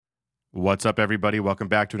What's up, everybody? Welcome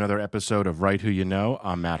back to another episode of Write Who You Know.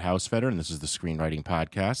 I'm Matt Hausfeder, and this is the Screenwriting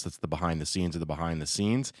Podcast. That's the behind the scenes of the behind the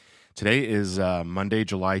scenes. Today is Monday,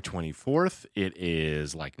 July 24th. It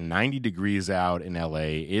is like 90 degrees out in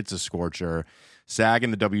LA. It's a scorcher. SAG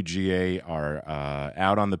and the WGA are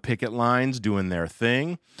out on the picket lines doing their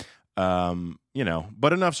thing.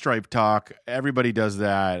 But enough stripe talk. Everybody does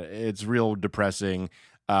that. It's real depressing.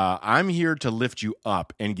 I'm here to lift you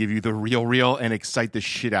up and give you the real and excite the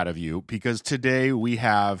shit out of you, because today we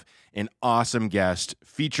have an awesome guest,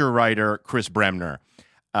 feature writer Chris Bremner.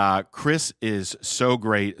 Chris is so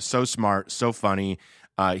great, so smart, so funny.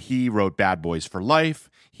 He wrote Bad Boys for Life.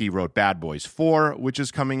 He wrote Bad Boys 4, which is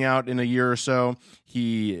coming out in a year or so.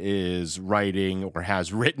 He is writing or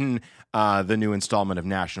has written the new installment of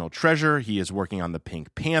National Treasure. He is working on The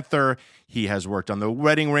Pink Panther. He has worked on The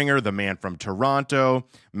Wedding Ringer, The Man from Toronto.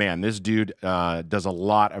 Man, this dude does a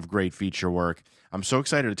lot of great feature work. I'm so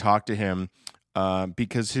excited to talk to him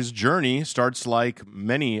because his journey starts like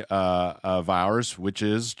many of ours, which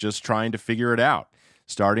is just trying to figure it out.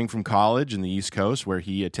 Starting from college in the East Coast, where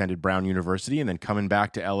he attended Brown University, and then coming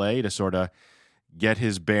back to LA to sort of get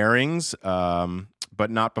his bearings, but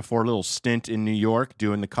not before a little stint in New York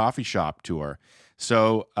doing the coffee shop tour.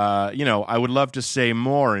 So, I would love to say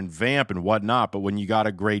more and vamp and whatnot, but when you got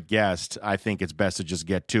a great guest, I think it's best to just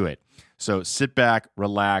get to it. So sit back,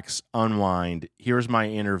 relax, unwind. Here's my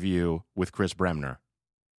interview with Chris Bremner.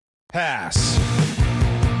 Pass.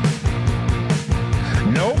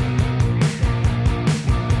 Nope.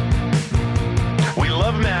 We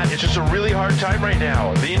love Matt. It's just a really hard time right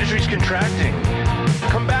now. The industry's contracting.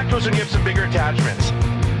 Come back to us when you have some bigger attachments.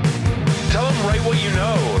 Tell him write what you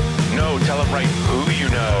know. No, tell him write who you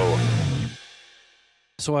know.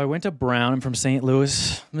 So I went to Brown. I'm from St.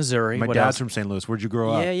 Louis, Missouri. My dad's from St. Louis. Where'd you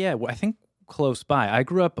grow up? Yeah. Well, I think close by. I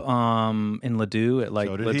grew up in Ladue at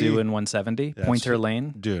Ladue in 170, Pointer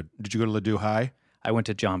Lane. Dude, did you go to Ladue High? I went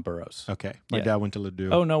to John Burroughs. Okay. My dad went to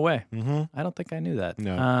Ladue. Oh, no way. Mm-hmm. I don't think I knew that.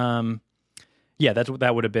 No. Yeah,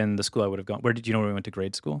 that would have been the school I would have gone. Where did you know where we went to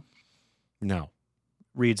grade school? No.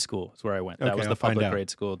 Reed School is where I went. Okay, that was the public grade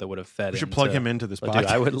school that would have fed. We should plug him into this podcast.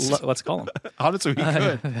 I would. Let's call him. Honestly, we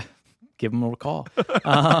could. Give him a call.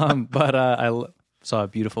 But I saw a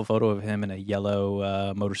beautiful photo of him in a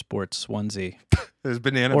yellow motorsports onesie. There's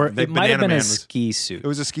banana. Or it might have been a ski ski suit. It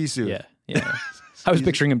was a ski suit. Yeah. I was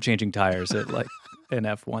picturing him changing tires at like an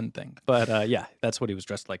F1 thing. But yeah, that's what he was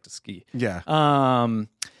dressed like to ski. Yeah.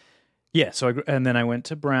 Yeah, and then I went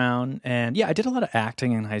to Brown, and I did a lot of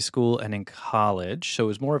acting in high school and in college, so it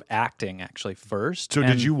was more of acting actually first. So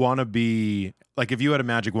did you want to be, like, if you had a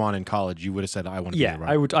magic wand in college, you would have said, I want to be a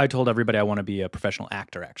writer? Yeah, I told everybody I want to be a professional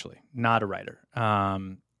actor, actually, not a writer.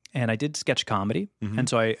 And I did sketch comedy,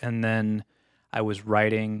 and then I was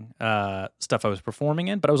writing stuff I was performing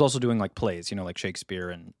in, but I was also doing like plays, like Shakespeare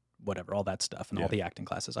and whatever, all that stuff, and all the acting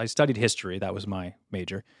classes. I studied history; that was my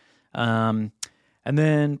major. And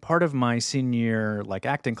then part of my senior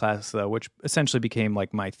acting class, though, which essentially became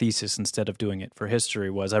like my thesis instead of doing it for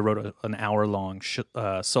history, was I wrote an hour-long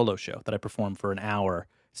solo show that I performed for an hour.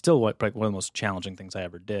 Still one of the most challenging things I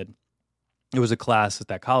ever did. It was a class at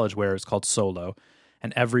that college where it's called Solo,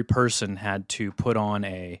 and every person had to put on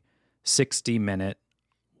a 60-minute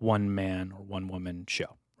one-man or one-woman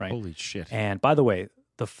show, right? Holy shit. And by the way,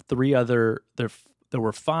 there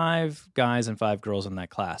were 5 guys and 5 girls in that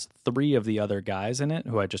class. 3 of the other guys in it,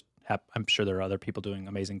 who I'm sure there are other people doing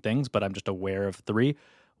amazing things, but I'm just aware of 3.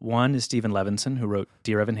 One is Stephen Levinson, who wrote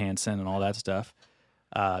Dear Evan Hansen and all that stuff.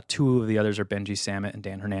 2 of the others are Benji Sammet and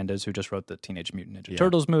Dan Hernandez, who just wrote the Teenage Mutant Ninja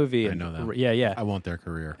Turtles movie. I know that. Yeah. I want their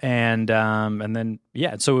career. And then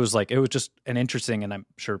so it was just an interesting, and I'm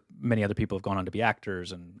sure many other people have gone on to be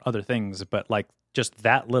actors and other things, but just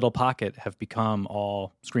that little pocket have become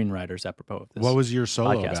all screenwriters apropos of this. What was your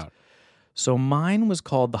solo podcast about? So mine was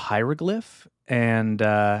called The Hieroglyph, and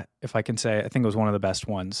if I can say, I think it was one of the best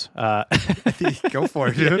ones. Go for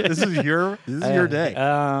it, dude. This is your day.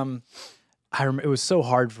 It was so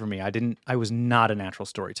hard for me. I was not a natural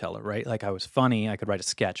storyteller, right? Like, I was funny, I could write a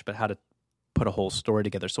sketch, but how to put a whole story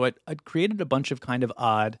together. So I'd created a bunch of kind of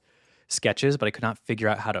odd sketches, but I could not figure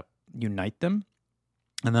out how to unite them.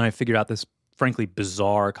 And then I figured out this frankly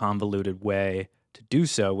bizarre, convoluted way to do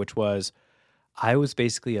so, which was I was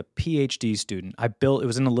basically a PhD student. It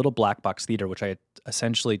was in a little black box theater, which I had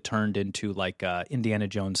essentially turned into like Indiana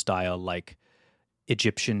Jones style, like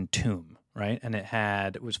Egyptian tomb, right? And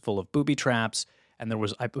it was full of booby traps, and it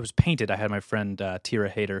was painted. I had my friend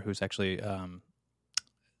Tira Hayter, who's actually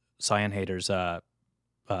Cyan Hayter's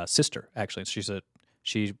sister, actually.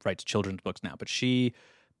 She writes children's books now, but she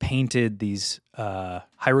painted these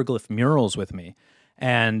hieroglyph murals with me.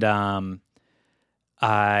 And the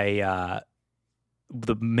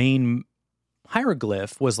main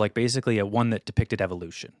hieroglyph was like basically a one that depicted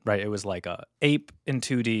evolution, right? It was like a ape in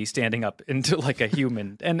 2D standing up into like a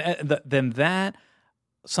human. And then that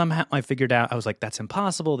somehow I figured out, I was like, that's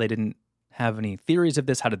impossible. They didn't have any theories of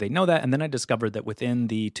this. How did they know that? And then I discovered that within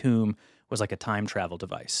the tomb was like a time travel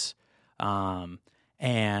device. And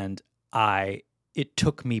it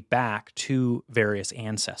took me back to various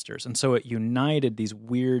ancestors. And so it united these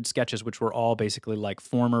weird sketches, which were all basically like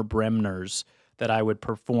former Bremners that I would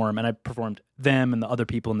perform, and I performed them and the other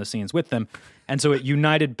people in the scenes with them. And so it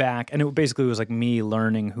united back, and it basically was like me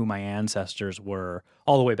learning who my ancestors were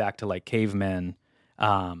all the way back to like cavemen.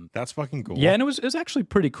 That's fucking cool. Yeah, and it was actually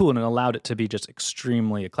pretty cool, and it allowed it to be just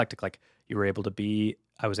extremely eclectic. Like I was able to be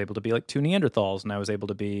like two Neanderthals, and I was able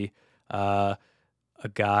to be a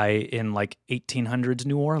guy in like 1800s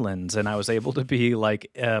New Orleans, and I was able to be like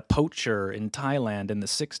a poacher in Thailand in the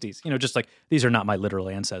 60s. You know, just like these are not my literal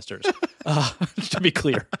ancestors, to be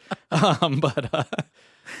clear. And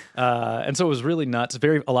so it was really nuts.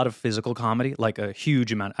 A lot of physical comedy, like a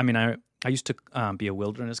huge amount. I mean, I used to be a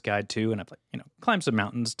wilderness guide too, and I've like climbed some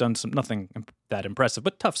mountains, done some nothing that impressive,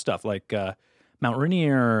 but tough stuff like Mount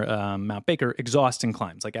Rainier, Mount Baker, exhausting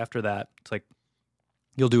climbs. Like after that, it's like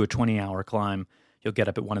you'll do a 20-hour climb. You'll get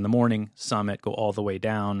up at 1 a.m, summit, go all the way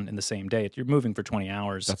down in the same day. You're moving for 20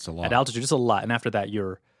 hours. That's a lot. At altitude. It's a lot. And after that,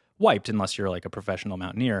 you're wiped unless you're like a professional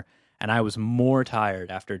mountaineer. And I was more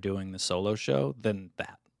tired after doing the solo show than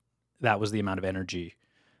that. That was the amount of energy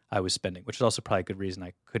I was spending, which is also probably a good reason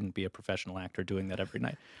I couldn't be a professional actor doing that every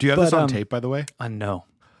night. Do you have this on tape, by the way? No.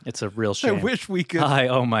 It's a real shame. I wish we could.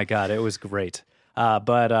 Oh, my God. It was great.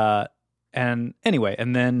 And anyway,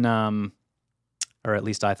 and then... or at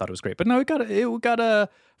least I thought it was great. But no, it got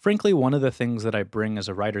frankly, one of the things that I bring as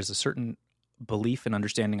a writer is a certain belief and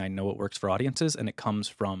understanding. I know what works for audiences, and it comes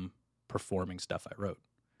from performing stuff I wrote.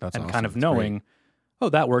 That's and awesome. kind of That's knowing, great. oh,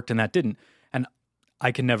 that worked and that didn't. And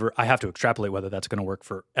I have to extrapolate whether that's going to work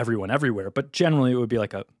for everyone everywhere. But generally, it would be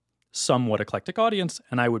like a somewhat eclectic audience,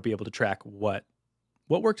 and I would be able to track what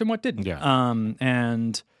worked and what didn't. Yeah.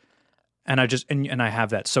 And I just and I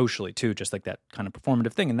have that socially too, just like that kind of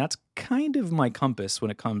performative thing, and that's kind of my compass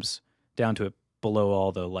when it comes down to it. Below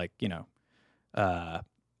all the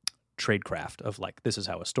tradecraft of like this is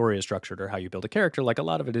how a story is structured or how you build a character. Like a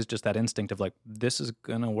lot of it is just that instinct of like this is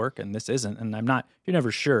gonna work and this isn't, and you're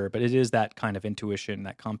never sure, but it is that kind of intuition,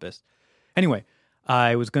 that compass. Anyway,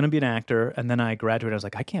 I was going to be an actor, and then I graduated. I was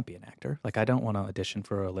like, I can't be an actor. Like, I don't want to audition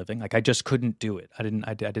for a living. Like, I just couldn't do it. I didn't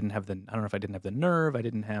have the. I don't know if I didn't have the nerve. I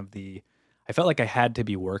felt like I had to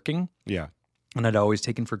be working. Yeah. And I'd always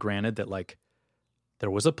taken for granted that like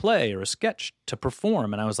there was a play or a sketch to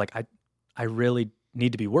perform, and I was like, I really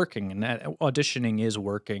need to be working, and that auditioning is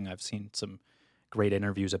working. I've seen some great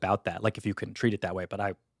interviews about that. Like, if you can treat it that way, but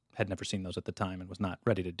I had never seen those at the time and was not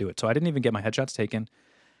ready to do it. So I didn't even get my headshots taken.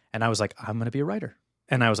 And I was like, I'm going to be a writer.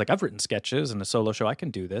 And I was like, I've written sketches and a solo show. I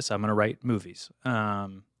can do this. I'm going to write movies. I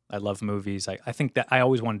love movies. I think that I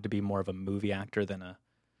always wanted to be more of a movie actor than a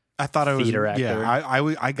theater actor.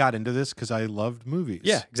 Yeah, I got into this because I loved movies.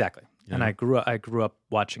 Yeah, exactly. Yeah. And I grew up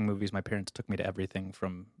watching movies. My parents took me to everything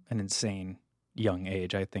from an insane young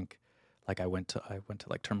age. I think like I went to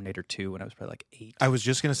like Terminator 2 when I was probably like 8. I was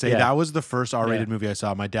just going to say that was the first R-rated movie I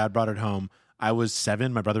saw. My dad brought it home. I was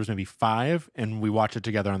 7. My brother was maybe 5, and we watched it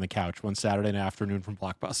together on the couch one Saturday afternoon from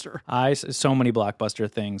Blockbuster. So many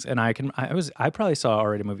Blockbuster things, and I probably saw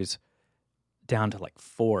R-rated movies down to like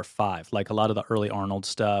 4 or 5, like a lot of the early Arnold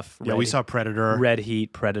stuff. Yeah, we saw Predator, Red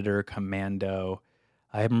Heat, Predator, Commando.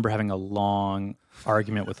 I remember having a long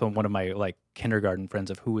argument with one of my like kindergarten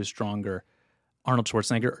friends of who was stronger, Arnold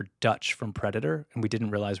Schwarzenegger or Dutch from Predator, and we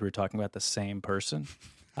didn't realize we were talking about the same person.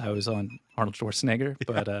 I was on Arnold Schwarzenegger,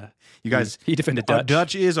 but you guys, he defended Dutch.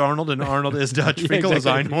 Dutch is Arnold, and Arnold is Dutch. Finkel is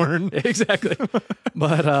Einhorn. Exactly.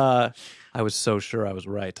 But I was so sure I was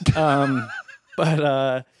right.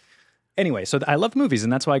 Anyway, so I loved movies,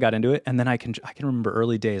 and that's why I got into it. And then I can remember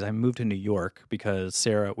early days. I moved to New York because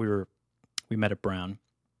Sarah, we met at Brown.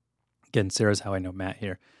 Again, Sarah's how I know Matt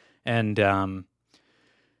here, and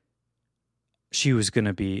she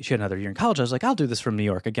had another year in college. I was like, I'll do this from New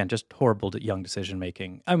York. Again, just horrible young decision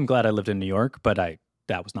making. I'm glad I lived in New York, but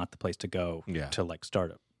that was not the place to go to like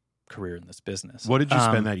start a career in this business. What did you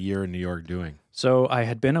spend that year in New York doing? So I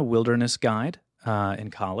had been a wilderness guide in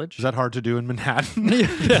college. Is that hard to do in Manhattan?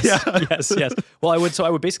 Yes. Well, I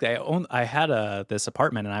would basically, I had this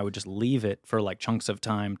apartment, and I would just leave it for like chunks of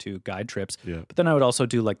time to guide trips. Yeah. But then I would also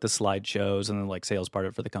do like the slideshows and the like sales part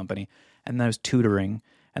of it for the company. And then I was tutoring.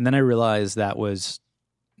 And then I realized that was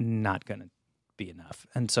not going to be enough.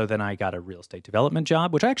 And so then I got a real estate development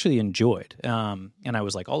job, which I actually enjoyed. And I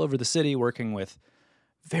was like all over the city working with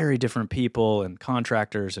very different people and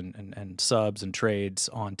contractors and subs and trades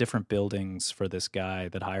on different buildings for this guy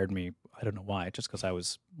that hired me. I don't know why, just because I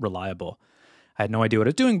was reliable. I had no idea what I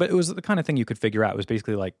was doing, but it was the kind of thing you could figure out. It was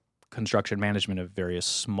basically like construction management of various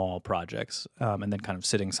small projects, and then kind of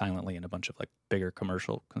sitting silently in a bunch of like bigger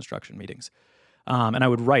commercial construction meetings. And I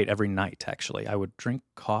would write every night, actually. I would drink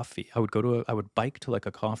coffee. I would bike to like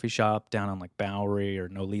a coffee shop down on like Bowery or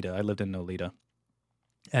Nolita. I lived in Nolita.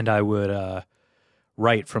 And I would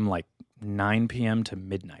write from like 9 p.m. to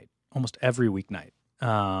midnight, almost every weeknight.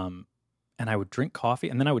 And I would drink coffee,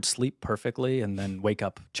 and then I would sleep perfectly and then wake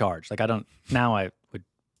up charged. Like I would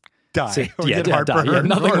Die. sit, Or yeah, get yeah, heartburn, die. Yeah,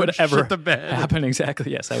 nothing or would ever shit the bed. happen.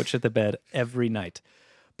 Exactly. Yes, I would shit the bed every night.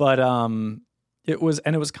 But it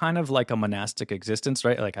was kind of like a monastic existence,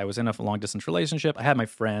 right? Like I was in a long distance relationship. I had my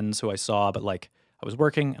friends who I saw, but like I was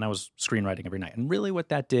working and I was screenwriting every night. And really what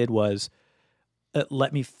that did was it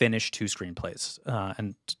let me finish 2 screenplays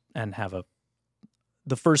and have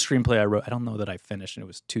the first screenplay I wrote, I don't know that I finished, and it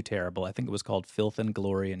was too terrible. I think it was called Filth and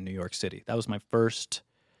Glory in New York City. That was my first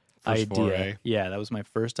idea. Foray. Yeah, that was my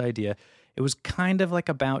first idea. It was kind of like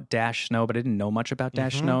about Dash Snow, but I didn't know much about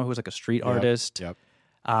Dash Snow. He was like a street artist. Yep.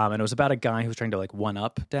 And it was about a guy who was trying to like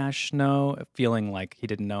one-up Dash Snow, feeling like he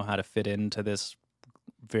didn't know how to fit into this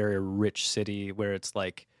very rich city where it's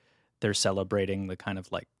like they're celebrating the kind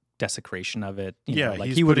of like desecration of it. You know, like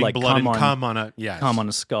he's he would putting like blood come and on cum on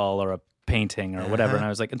a skull or a painting or whatever. And I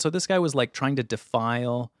was like, and so this guy was like trying to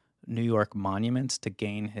defile New York monuments to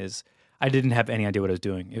gain his. I didn't have any idea what I was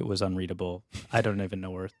doing. It was unreadable. I don't even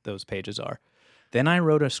know where those pages are. Then I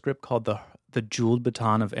wrote a script called the Jeweled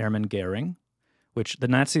Baton of Hermann Goering, which the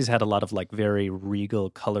Nazis had a lot of like very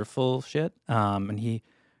regal, colorful shit. And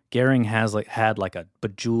Goering had a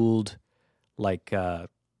bejeweled like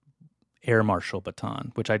air marshal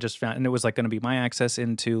baton, which I just found, and it was like going to be my access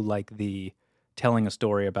into like the telling a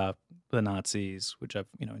story about the Nazis, which I've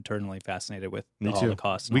internally fascinated with. Me the too.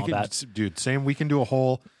 Holocaust and all that. Dude, same. We can do a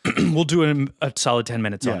whole. We'll do a solid 10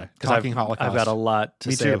 minutes on it because talking Holocaust. I've got a lot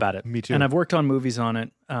to say about it. Me too. And I've worked on movies on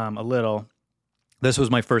it a little. This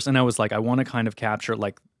was my first, and I was like, I want to kind of capture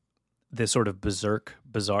like this sort of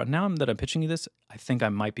bizarre. Now that I'm pitching you this, I think I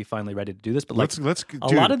might be finally ready to do this. But like, let's a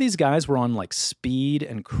lot of these guys were on like speed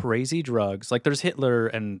and crazy drugs. Like there's Hitler,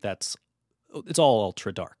 and it's all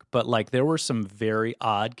ultra dark. But like there were some very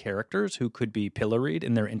odd characters who could be pilloried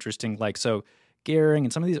in their interesting, like, so Goering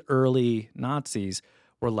and some of these early Nazis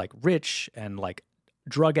were like rich and like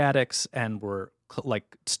drug addicts and were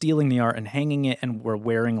like stealing the art and hanging it, and were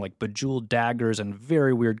wearing like bejeweled daggers and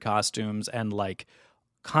very weird costumes and like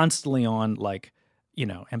constantly on like,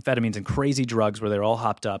 amphetamines and crazy drugs where they're all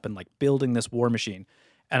hopped up and like building this war machine.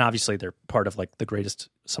 And obviously they're part of like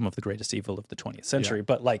some of the greatest evil of the 20th century,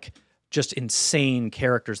 but like just insane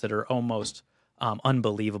characters that are almost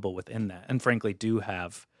unbelievable within that. And frankly do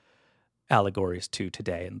have allegories to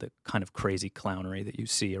today and the kind of crazy clownery that you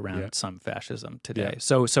see around some fascism today.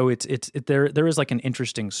 So there is like an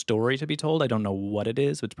interesting story to be told. I don't know what it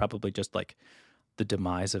is. It's probably just like the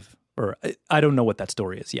demise of, or I don't know what that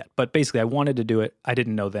story is yet. But basically, I wanted to do it. I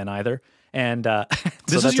didn't know then either. And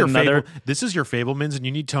this is your This is your Fablemans, and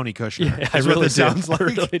you need Tony Kushner. Yeah, I really do. Sounds like. I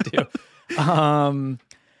really do.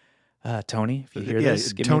 Tony, if you hear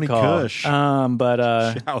this, give Tony me a call. Kush.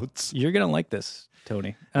 Shouts. You're gonna like this,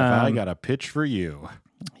 Tony. I got a pitch for you.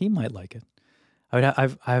 He might like it. I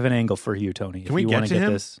have an angle for you, Tony. Can we get to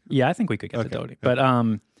him? This, yeah, I think we could get to Tony.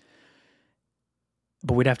 But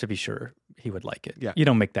we'd have to be sure he would like it. Yeah. You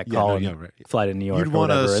don't make that call and fly to New York or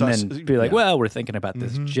whatever, and then be like, well, we're thinking about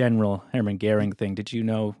this general Hermann Goering thing. Did you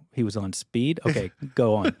know he was on speed? Okay,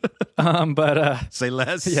 go on. Say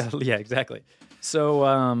less. Yeah, exactly.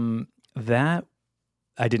 So that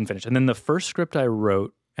I didn't finish. And then the first script I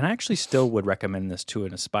wrote, and I actually still would recommend this to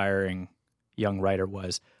an aspiring young writer,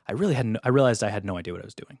 was I realized I had no idea what I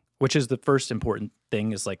was doing, which is the first important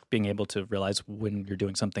thing, is like being able to realize when you're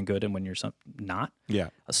doing something good and when you're not. Yeah.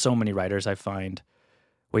 So many writers I find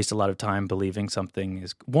waste a lot of time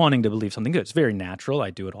wanting to believe something good. It's very natural. I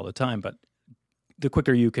do it all the time, but the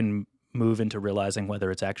quicker you can move into realizing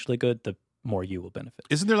whether it's actually good, the more you will benefit.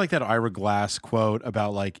 Isn't there like that Ira Glass quote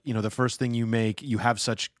about like, the first thing you make, you have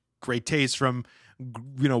such great taste from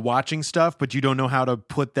watching stuff, but you don't know how to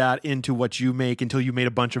put that into what you make until you made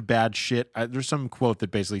a bunch of bad shit. There's some quote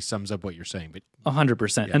that basically sums up what you're saying. But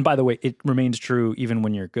 100%. And by the way, it remains true even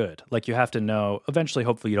when you're good. Like you have to know, eventually,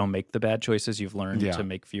 hopefully you don't make the bad choices. You've learned to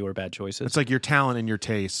make fewer bad choices. It's like your talent and your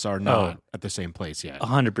tastes are not at the same place yet.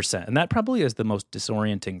 100%. And that probably is the most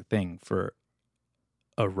disorienting thing for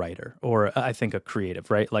a writer or I think a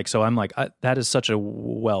creative, right? Like, so I'm like, that is that's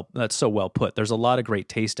so well put. There's a lot of great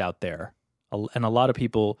taste out there, and a lot of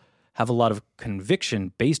people have a lot of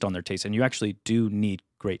conviction based on their taste, and you actually do need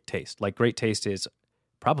great taste. Like, great taste is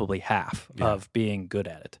probably half of being good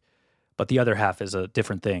at it, but the other half is a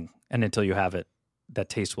different thing. And until you have it, that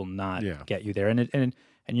taste will not get you there. And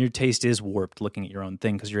your taste is warped looking at your own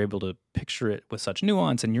thing because you're able to picture it with such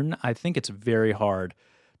nuance. And I think it's very hard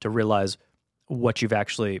to realize what you've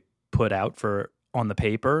actually put out on the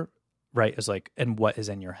paper, right? Is like, and what is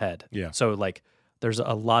in your head. Yeah. So like, there's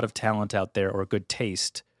a lot of talent out there or good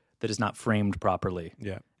taste that is not framed properly.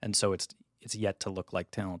 Yeah. And so it's yet to look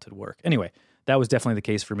like talented work. Anyway, that was definitely the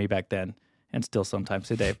case for me back then, and still sometimes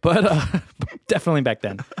today, but definitely back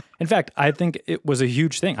then. In fact, I think it was a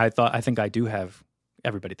huge thing. I think I do have,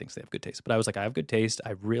 everybody thinks they have good taste, but I was like, I have good taste.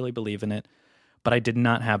 I really believe in it, but I did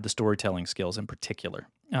not have the storytelling skills in particular.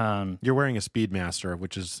 You're wearing a Speedmaster,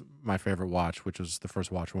 which is my favorite watch, which was the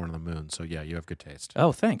first watch worn on the moon. So yeah, you have good taste.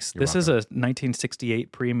 Oh, thanks. This is a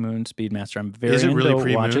 1968 pre-moon Speedmaster. I'm very is it into really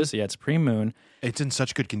pre-moon? Watches. Yeah, it's pre-moon. It's in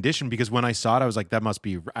such good condition because when I saw it, I was like, that must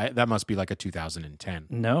be like a 2010.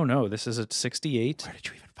 No, this is a 68. Where did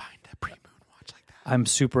you even find a pre-moon watch like that? I'm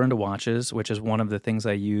super into watches, which is one of the things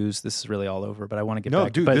I use. This is really all over, but I want to get back. No,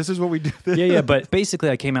 dude, but, this is what we do. yeah. But basically,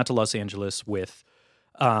 I came out to Los Angeles with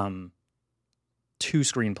 2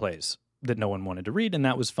 screenplays that no one wanted to read, and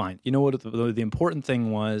that was fine. You know what? The important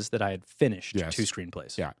thing was that I had finished 2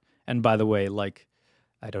 screenplays. Yeah. And by the way, like,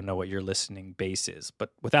 I don't know what your listening base is,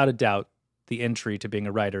 but without a doubt, the entry to being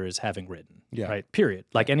a writer is having written. Yeah. Right. Period.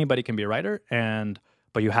 Like, anybody can be a writer,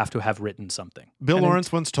 but you have to have written something. Bill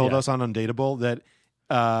Lawrence once told us on Undateable that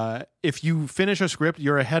if you finish a script,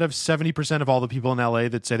 you're ahead of 70% of all the people in LA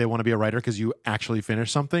that say they want to be a writer because you actually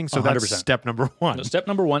finish something. So 100%. that's step number 1. So step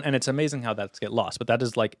number 1, and it's amazing how that's get lost. But that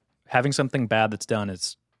is like, having something bad that's done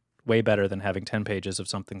is way better than having 10 pages of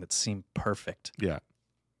something that seemed perfect. Yeah.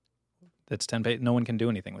 That's 10 pages. No one can do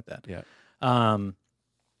anything with that. Yeah.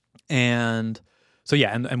 And so,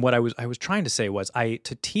 yeah, and what I was trying to say was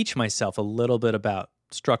to teach myself a little bit about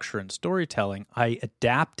structure and storytelling, I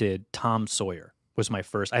adapted Tom Sawyer. Was my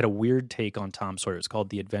first. I had a weird take on Tom Sawyer. It's called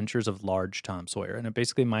The Adventures of Large Tom Sawyer. And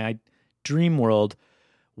basically my dream world,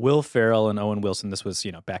 Will Ferrell and Owen Wilson, this was,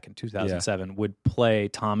 back in 2007, would play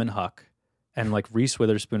Tom and Huck. And like Reese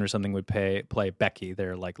Witherspoon or something would play Becky,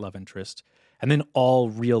 their like love interest. And then all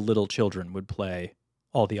real little children would play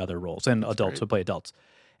all the other roles, and adults would play adults.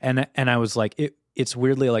 And I was like, it's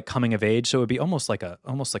weirdly like coming of age. So it would be almost like a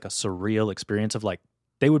surreal experience of like,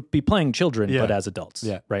 they would be playing children, but as adults,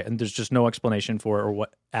 right? And there's just no explanation for it or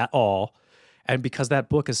what at all. And because that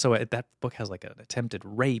book has like an attempted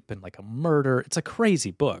rape and like a murder. It's a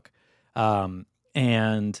crazy book,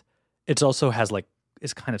 and it also has like,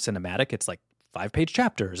 it's kind of cinematic. It's like 5-page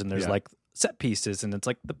chapters, and there's like set pieces, and it's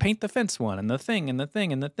like the paint the fence one, and the thing, and the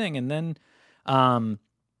thing, and the thing, and then, and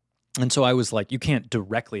so I was like, you can't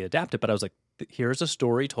directly adapt it, but I was like, here's a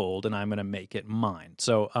story told, and I'm going to make it mine.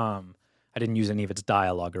 So, I didn't use any of its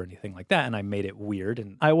dialogue or anything like that, and I made it weird.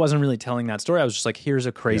 And I wasn't really telling that story. I was just like, here's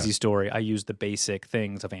a crazy story. I used the basic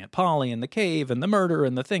things of Aunt Polly and the cave and the murder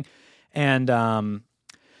and the thing. And I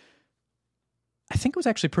think it was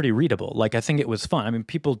actually pretty readable. Like, I think it was fun. I mean,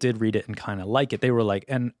 people did read it and kind of like it. They were like,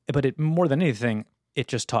 but it, more than anything, it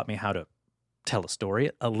just taught me how to tell a story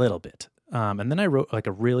a little bit. And then I wrote like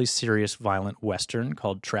a really serious, violent Western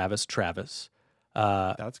called Travis.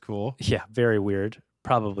 That's cool. Yeah, very weird.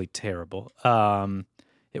 Probably terrible.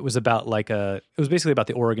 It was about it was basically about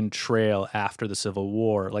the Oregon Trail after the Civil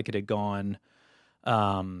War. Like, it had gone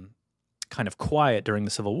kind of quiet during the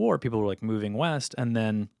Civil War. People were like moving west, and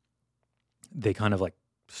then they kind of like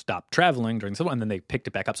stopped traveling during the Civil War, and then they picked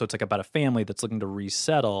it back up. So it's like about a family that's looking to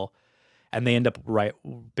resettle, and they end up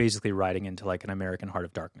basically riding into like an American Heart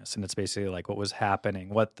of Darkness. And it's basically like what was happening,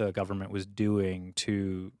 what the government was doing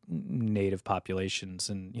to native populations.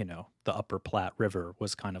 And, the Upper Platte River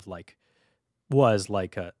was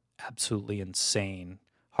like a absolutely insane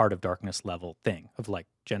Heart of Darkness level thing of like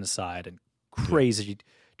genocide and crazy,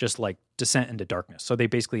 just like descent into darkness. So they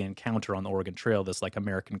basically encounter on the Oregon Trail this like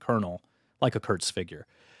American colonel, like a Kurtz figure.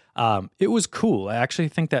 It was cool. I actually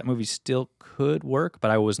think that movie still could work, but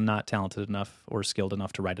I was not talented enough or skilled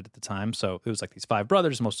enough to write it at the time. So it was like these 5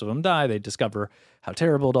 brothers, most of them die. They discover how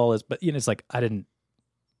terrible it all is. But, it's like,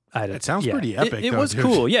 it sounds pretty epic. It was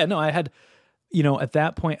cool. Yeah, no, I had, at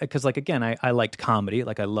that point, because like, again, I liked comedy.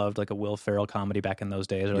 Like, I loved like a Will Ferrell comedy back in those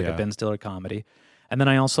days, or like a Ben Stiller comedy. And then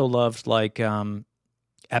I also loved like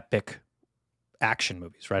epic action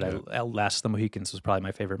movies, right? Yeah. Last of the Mohicans was probably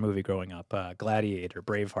my favorite movie growing up. Gladiator,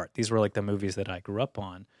 Braveheart. These were like the movies that I grew up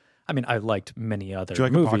on. I mean, I liked many other Did you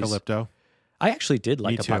like movies. Apocalypto? I actually did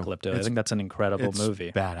like Me too. Apocalypto. I think that's an incredible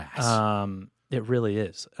movie. Badass. It really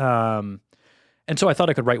is. And so I thought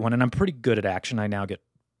I could write one, and I'm pretty good at action. I now get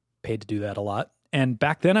paid to do that a lot. And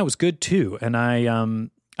back then I was good too. And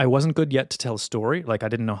I wasn't good yet to tell a story. Like I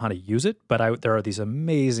didn't know how to use it, but there are these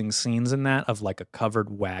amazing scenes in that of like a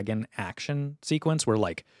covered wagon action sequence where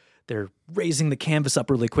like they're raising the canvas up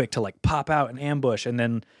really quick to like pop out an ambush and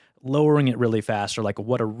then lowering it really fast, or like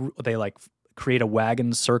they like create a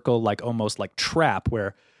wagon circle, like almost like trap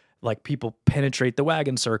where like people penetrate the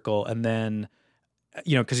wagon circle and then,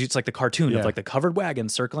 you know, because it's like the cartoon of like the covered wagon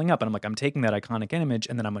circling up. And I'm like, I'm taking that iconic image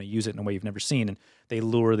and then I'm going to use it in a way you've never seen. And they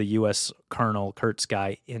lure the U.S. Colonel Kurtz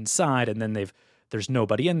guy inside, and then there's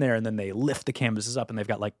nobody in there. And then they lift the canvases up and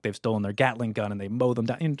they've stolen their Gatling gun and they mow them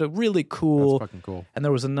down. Into really cool. That's fucking cool. And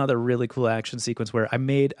there was another really cool action sequence where to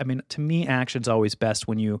me, action's always best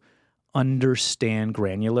when you understand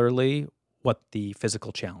granularly what the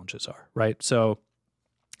physical challenges are, right? So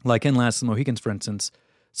like in Last of the Mohicans, for instance,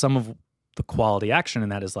 some of the quality action in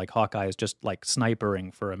that is like Hawkeye is just like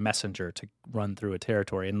snipering for a messenger to run through a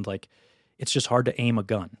territory. And like, it's just hard to aim a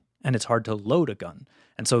gun and it's hard to load a gun.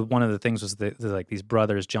 And so one of the things was that like these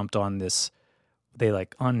brothers jumped on this, they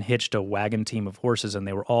like unhitched a wagon team of horses and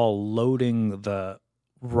they were all loading the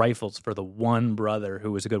rifles for the one brother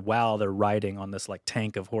who was a good while they're riding on this like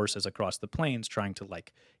tank of horses across the plains trying to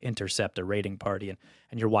like intercept a raiding party,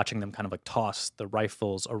 and you're watching them kind of like toss the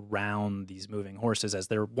rifles around these moving horses as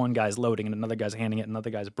one guy's loading and another guy's handing it and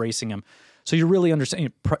another guy's bracing him. So you really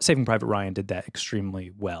understand. Saving Private Ryan did that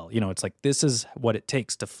extremely well. You know, it's like this is what it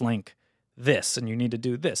takes to flank this and you need to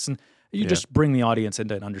do this, and you just bring the audience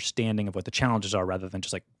into an understanding of what the challenges are rather than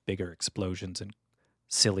just like bigger explosions and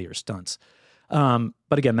sillier stunts.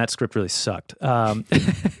 But again, that script really sucked. And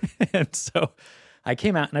so I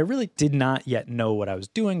came out and I really did not yet know what I was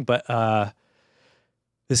doing, but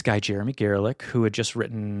this guy, Jeremy Garlick, who had just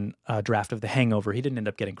written a draft of The Hangover, he didn't end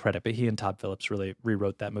up getting credit, but he and Todd Phillips really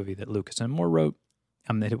rewrote that movie that Lucas and Moore wrote.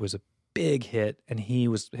 That it was a big hit and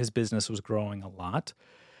his business was growing a lot.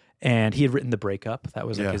 And he had written The Breakup. That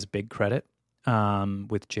was like his big credit,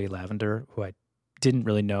 with Jay Lavender, who I didn't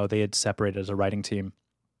really know. They had separated as a writing team.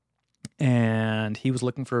 And he was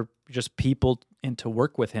looking for just people to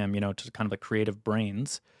work with him, you know, just kind of like creative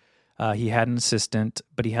brains. He had an assistant,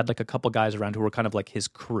 but he had like a couple guys around who were kind of like his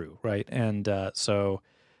crew, right? And so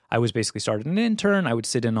I was basically started an intern. I would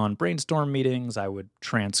sit in on brainstorm meetings. I would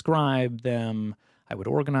transcribe them. I would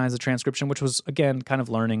organize the transcription, which was, again, kind of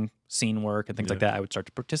learning scene work and things like that. I would start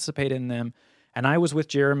to participate in them. And I was with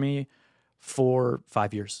Jeremy for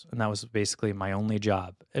 5 years, and that was basically my only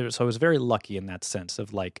job. So I was very lucky in that sense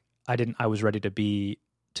of like, I was ready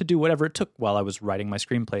to do whatever it took while I was writing my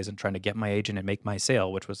screenplays and trying to get my agent and make my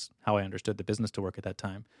sale, which was how I understood the business to work at that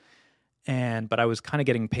time. But I was kind of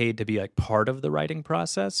getting paid to be like part of the writing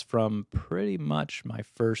process from pretty much my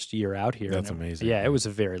first year out here. That's amazing. Yeah, it was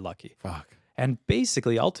very lucky. Fuck. And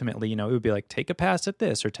basically, ultimately, you know, it would be like, take a pass at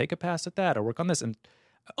this or take a pass at that or work on this. And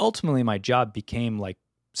ultimately, my job became like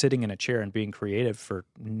sitting in a chair and being creative for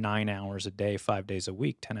 9 hours a day, 5 days a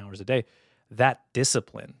week, 10 hours a day. That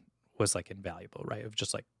discipline was like invaluable, right? It was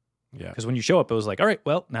just like, because when you show up, it was like, all right,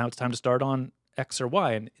 well, now it's time to start on X or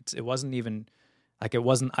Y. And it wasn't even like, I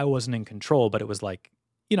wasn't in control, but it was like,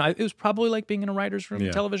 you know, it was probably like being in a writer's room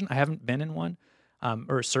in television. I haven't been in one,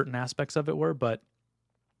 or certain aspects of it were, but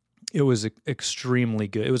it was extremely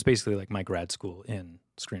good. It was basically like my grad school in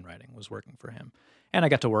screenwriting was working for him. And I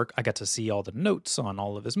got to see all the notes on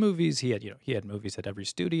all of his movies. He had movies at every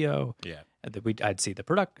studio. Yeah. I'd see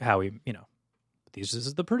the how he, you know, this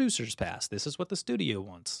is the producer's pass. This is what the studio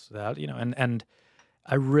wants. And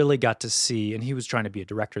I really got to see, and he was trying to be a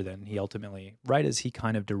director then. He ultimately, right as he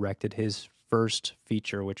kind of directed his first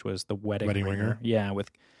feature, which was The Wedding Ringer. Yeah,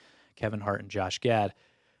 with Kevin Hart and Josh Gad.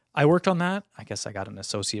 I worked on that. I guess I got an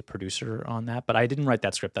associate producer on that, but I didn't write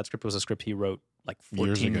that script. That script was a script he wrote like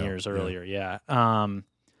 14 years earlier. Yeah.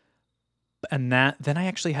 And then I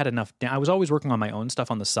actually had enough. I was always working on my own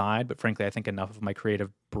stuff on the side, but frankly, I think enough of my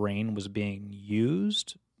creative brain was being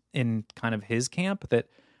used in kind of his camp that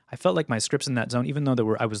I felt like my scripts in that zone, even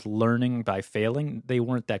though I was learning by failing, they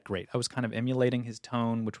weren't that great. I was kind of emulating his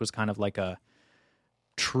tone, which was kind of like a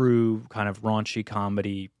true kind of raunchy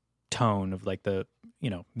comedy tone of like the, you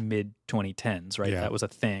know, mid 2010s, right? Yeah. That was a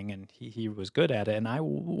thing, and he was good at it, and I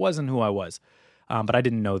wasn't who I was. But I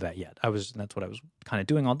didn't know that yet. That's what I was kind of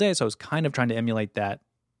doing all day. So I was kind of trying to emulate that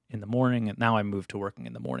in the morning. And now I moved to working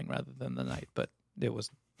in the morning rather than the night. But it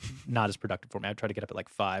was not as productive for me. I'd try to get up at like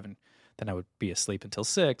 5, and then I would be asleep until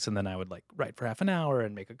 6, and then I would like write for half an hour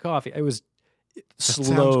and make a coffee.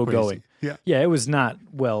 slow going. Yeah. It was not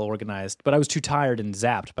well organized, but I was too tired and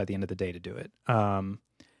zapped by the end of the day to do it. And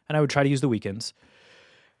I would try to use the weekends.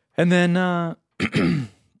 And then I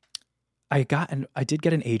did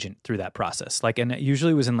get an agent through that process. Like, and it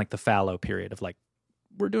usually was in like the fallow period of like,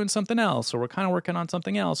 we're doing something else or we're kind of working on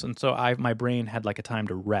something else. And so my brain had like a time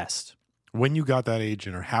to rest. When you got that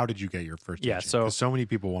agent, or how did you get your first agent? So 'cause so many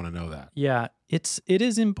people want to know that. Yeah, it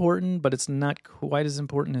is important, but it's not quite as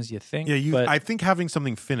important as you think. Yeah, I think having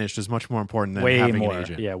something finished is much more important than way having more. an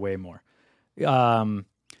agent. Yeah, way more.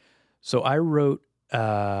 So I wrote,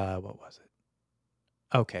 what was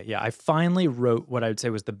it? Okay, yeah, I finally wrote what I would say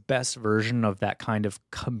was the best version of that kind of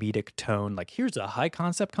comedic tone. Like, here's a high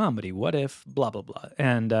concept comedy. What if blah blah blah?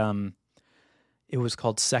 And it was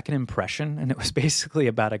called Second Impression, and it was basically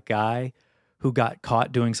about a guy who got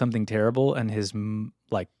caught doing something terrible, and his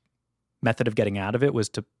like method of getting out of it was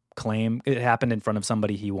to claim it happened in front of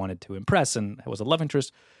somebody he wanted to impress, and was a love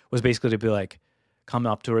interest. Was basically to be like, come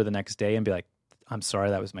up to her the next day and be like, "I'm sorry,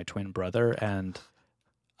 that was my twin brother, and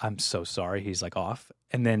I'm so sorry." He's like off,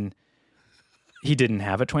 and then he didn't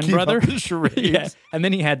have a twin brother. Up the charades. Yeah, and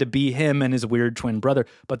then he had to be him and his weird twin brother.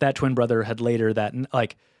 But that twin brother had later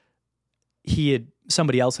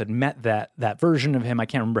somebody else had met that version of him. I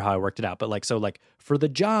can't remember how I worked it out, but like for the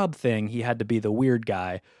job thing, he had to be the weird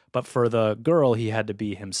guy, but for the girl, he had to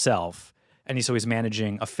be himself. And he's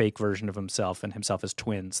managing a fake version of himself and himself as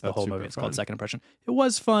twins. The whole movie. It's called Second Impression. It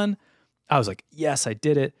was fun. I was like, yes, I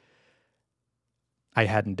did it. I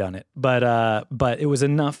hadn't done it, but it was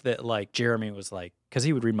enough that like Jeremy was like, because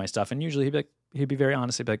he would read my stuff, and usually he'd be very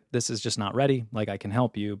honest. He'd be like, "This is just not ready. Like, I can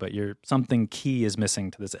help you, but something key is missing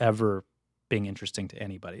to this ever being interesting to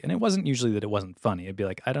anybody." And it wasn't usually that it wasn't funny. It'd be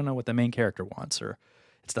like, I don't know what the main character wants, or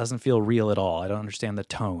it doesn't feel real at all. I don't understand the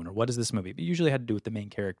tone, or what is this movie? But usually it had to do with the main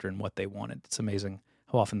character and what they wanted. It's amazing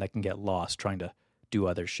how often they can get lost trying to do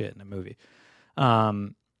other shit in a movie.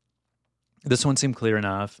 This one seemed clear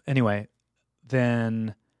enough. Anyway,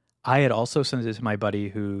 then I had also sent it to my buddy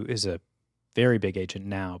who is a very big agent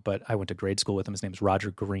now, but I went to grade school with him. His name's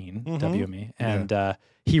Roger Green, WME. And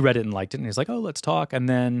he read it and liked it. And he's like, "Oh, let's talk." And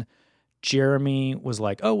then Jeremy was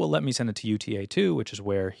like, "Oh, well, let me send it to UTA too," which is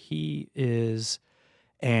where he is.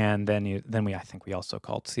 And then I think we also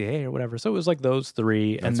called CA or whatever. So it was like those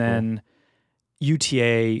three. That's and then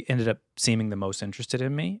UTA ended up seeming the most interested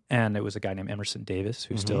in me. And it was a guy named Emerson Davis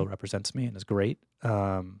who still represents me and is great.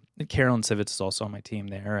 And Carolyn Sivitz is also on my team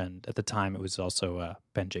there. And at the time it was also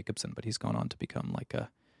Ben Jacobson, but he's gone on to become like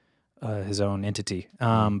his own entity.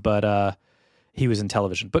 But he was in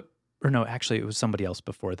television. Actually it was somebody else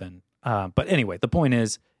before then. But anyway, the point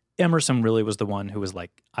is Emerson really was the one who was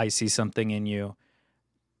like, "I see something in you.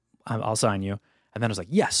 I'll sign you." And then I was like,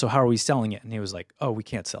 "Yes, so how are we selling it?" And he was like, "Oh, we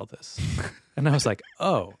can't sell this." And I was like,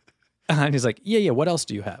 "Oh." And he's like, yeah, what else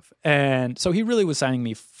do you have?" And so he really was signing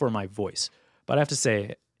me for my voice. But I have to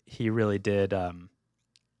say, he really did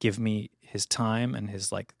give me his time and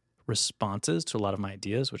his like responses to a lot of my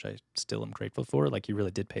ideas, which I still am grateful for. Like, he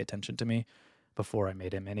really did pay attention to me before I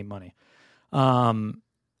made him any money. And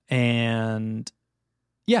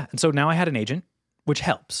so now I had an agent, which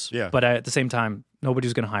helps. Yeah. But at the same time, nobody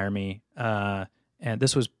was going to hire me. And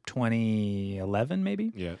this was 2011,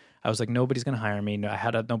 maybe. Yeah. I was like, nobody's going to hire me.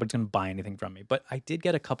 Nobody's going to buy anything from me. But I did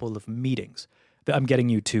get a couple of meetings. I'm getting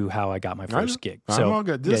you to how I got my first gig. I'm So all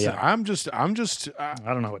good. I'm just. I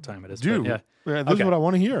don't know what time it is. Dude, but yeah. this is what I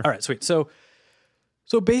want to hear. All right, sweet. So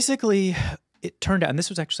basically, it turned out, and this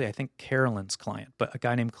was actually, I think, Carolyn's client, but a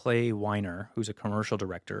guy named Clay Weiner, who's a commercial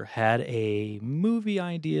director, had a movie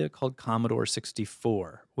idea called Commodore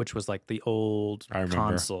 64, which was like the old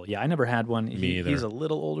console. Yeah, I never had one. Me either. He's a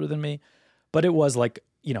little older than me, but it was like,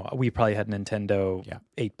 we probably had Nintendo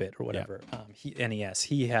 8-bit or whatever. NES.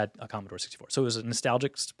 He had a Commodore 64. So it was a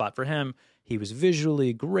nostalgic spot for him. He was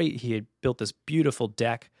visually great. He had built this beautiful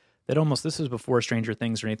deck that this was before Stranger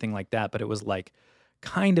Things or anything like that, but it was like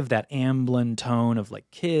kind of that Amblin tone of like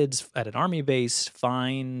kids at an army base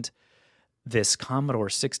find this Commodore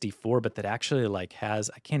 64, but that actually like I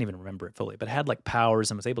can't even remember it fully, but had like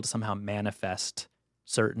powers and was able to somehow manifest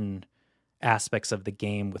certain aspects of the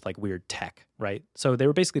game with like weird tech, right? So they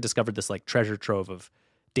were basically discovered this like treasure trove of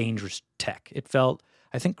dangerous tech. It felt,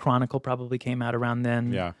 I think Chronicle probably came out around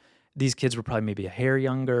then. Yeah. These kids were probably maybe a hair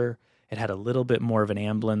younger. It had a little bit more of an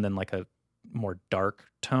Amblin than like a more dark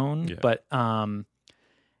tone. Yeah. But,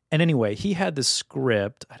 and anyway, he had the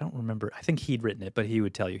script. I don't remember. I think he'd written it, but he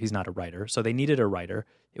would tell you he's not a writer. So they needed a writer.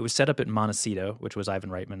 It was set up at Montecito, which was Ivan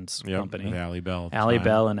Reitman's company. With Allie Bell.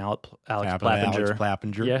 Bell and Alex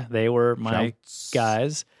Plappinger. Yeah, they were my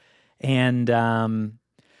guys. And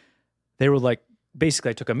they were like,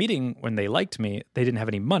 basically I took a meeting when they liked me. They didn't have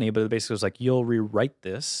any money, but it basically was like, you'll rewrite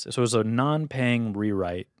this. So it was a non-paying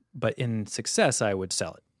rewrite, but in success, I would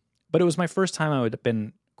sell it. But it was my first time I would have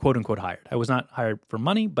been quote unquote hired. I was not hired for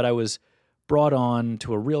money, but I was brought on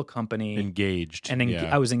to a real company. Engaged. And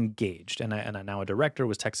I was engaged. And now a director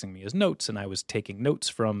was texting me his notes, and I was taking notes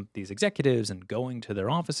from these executives and going to their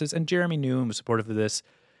offices. And Jeremy knew and was supportive of this.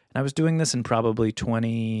 And I was doing this in probably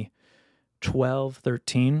 2012,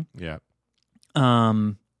 13. Yeah.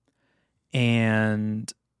 And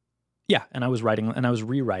I was writing and I was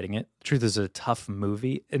rewriting it. Truth is a tough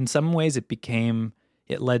movie. In some ways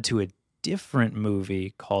it led to a different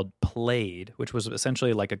movie called Played, which was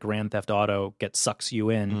essentially like a Grand Theft Auto sucks you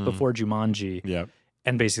in before Jumanji. Yeah.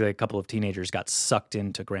 And basically a couple of teenagers got sucked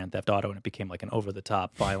into Grand Theft Auto, and it became like an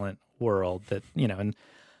over-the-top violent world that,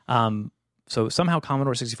 so somehow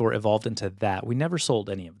Commodore 64 evolved into that. We never sold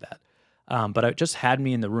any of that. But it just had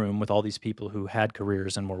me in the room with all these people who had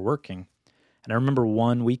careers and were working. And I remember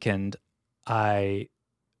one weekend I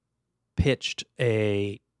pitched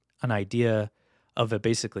an idea of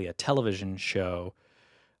basically a television show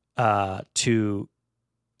to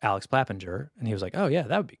Alex Plappinger, and he was like, "Oh yeah,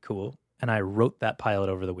 that would be cool." And I wrote that pilot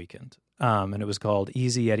over the weekend, and it was called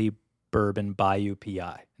Easy Eddie Bourbon Bayou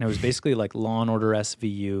PI, and it was basically like Law and Order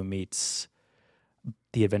SVU meets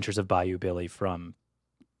The Adventures of Bayou Billy from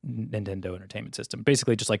Nintendo Entertainment System.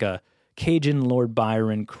 Basically, just like a Cajun Lord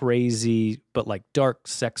Byron, crazy but like dark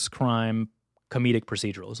sex crime comedic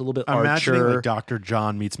procedural. It was a little bit Imagining Archer. like Dr.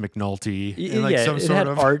 John meets McNulty. Yeah, Like some it sort had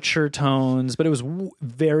of Archer tones, but it was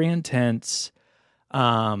very intense.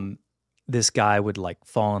 This guy would like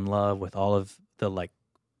fall in love with all of the like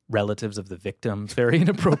relatives of the victims very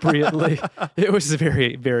inappropriately. It was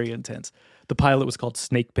very, very intense. The pilot was called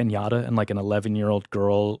Snake Pinata, and like an 11-year-old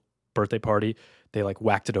girl birthday party, they like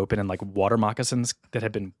whacked it open, and like water moccasins that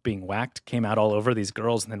had been being whacked came out all over these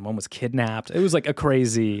girls, and then one was kidnapped. It was like a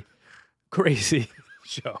crazy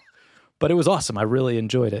show, but it was awesome. I really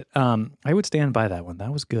enjoyed it. I would stand by that one.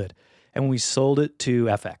 That was good. And we sold it to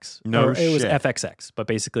FX. It was FXX, but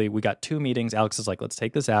basically we got 2 meetings. Alex is like, let's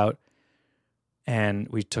take this out. And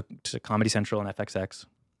we took to Comedy Central and FXX,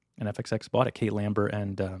 and FXX bought it. Kate Lambert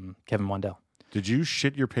and Kevin Wandell. Did you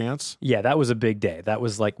shit your pants? Yeah, that was a big day. That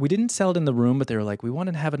was like, we didn't sell it in the room, but they were like, we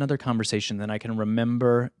want to have another conversation. Then I can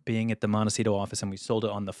remember being at the Montecito office, and we sold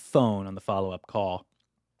it on the phone on the follow-up call.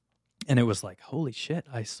 And it was like, holy shit,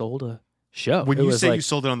 I sold a show. When you say you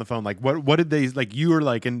sold it on the phone, like what did they, like you were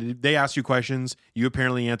like, and they asked you questions, you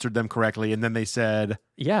apparently answered them correctly, and then they said,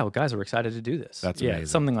 yeah, well, guys, we're excited to do this. That's amazing.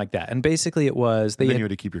 Something like that. And basically it was, then you had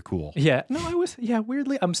to keep your cool. Yeah, no, I was,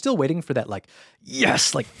 weirdly, I'm still waiting for that like,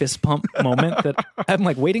 yes, like fist pump moment that I'm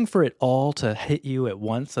like waiting for it all to hit you at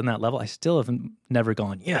once on that level. I still haven't never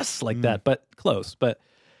gone, yes, like that, but close. But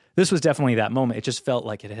this was definitely that moment. It just felt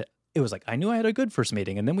like it was like, I knew I had a good first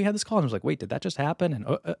meeting, and then we had this call, and I was like, wait, did that just happen? And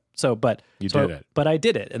did it. But I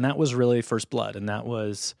did it, and that was really first blood, and that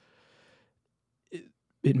was,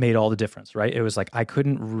 it made all the difference, right? It was like, I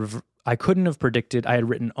couldn't have predicted. I had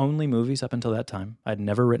written only movies up until that time. I'd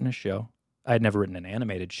never written a show. I had never written an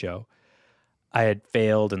animated show. I had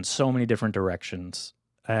failed in so many different directions,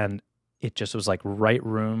 and it just was like right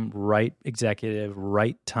room, right executive,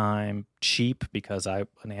 right time, cheap, because an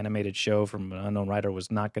animated show from an unknown writer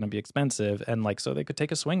was not going to be expensive. And like, so they could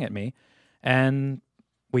take a swing at me, and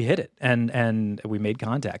we hit it, and we made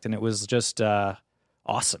contact, and it was just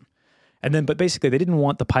awesome. And then, but basically they didn't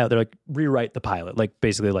want the pilot. They're like, rewrite the pilot. Like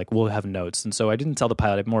basically like, we'll have notes. And so I didn't sell the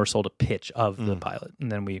pilot. I more sold a pitch of the pilot.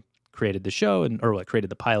 And then we created the show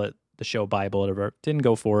created the pilot, the show Bible, whatever. Didn't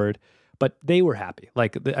go forward. But they were happy.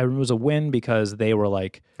 Like it was a win because they were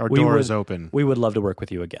like, our door is open. We would love to work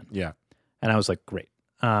with you again. Yeah. And I was like, great.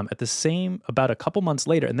 About a couple months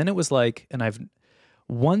later, and then it was like,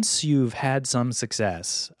 once you've had some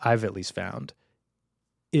success, I've at least found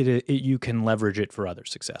it you can leverage it for other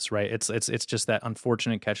success, right? It's just that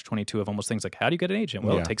unfortunate catch-22 of almost things like, how do you get an agent?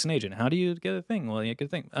 Well, it takes an agent. How do you get a thing? Well, you get a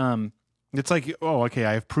thing. It's like, oh, okay,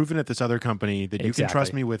 I have proven at this other company that you can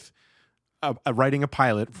trust me with writing a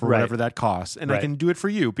pilot for whatever that costs, and I can do it for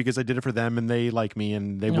you because I did it for them, and they like me,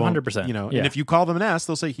 and they won't, 100%. And if you call them and ask,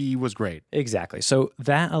 they'll say he was great. Exactly. So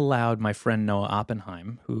that allowed my friend Noah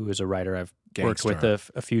Oppenheim, who is a writer I've worked with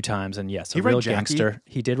a few times, and yes, a real gangster.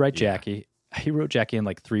 He did write Jackie. He wrote Jackie in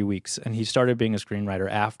like 3 weeks, and he started being a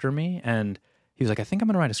screenwriter after me, and he was like, I think I'm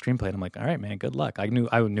going to write a screenplay. And I'm like, all right, man, good luck. I knew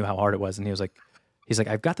how hard it was. And he's like,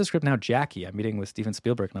 I've got the script now, Jackie. I'm meeting with Steven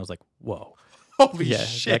Spielberg. And I was like, whoa. Holy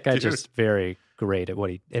shit, that guy dude. just very great at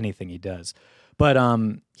anything he does. But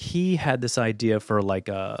he had this idea for like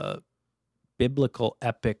a biblical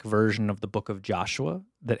epic version of the book of Joshua.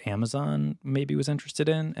 that Amazon maybe was interested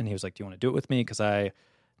in, and he was like, "Do you want to do it with me?" Because I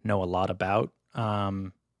know a lot about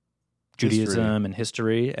Judaism and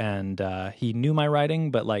history, and he knew my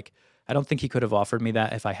writing, but like I don't think he could have offered me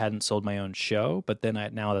that if I hadn't sold my own show. But then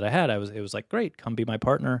now that I had, it was like, great, come be my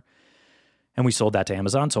partner. And we sold that to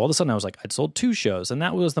Amazon. So all of a sudden I was like, I'd sold 2 shows. And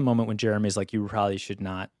that was the moment when Jeremy's like, you probably should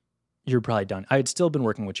not, you're probably done. I had still been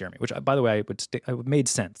working with Jeremy, which by the way, it made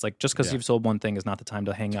sense. Like just because you've sold one thing is not the time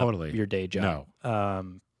to hang up your day job.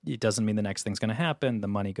 No. It doesn't mean the next thing's going to happen. The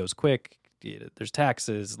money goes quick. There's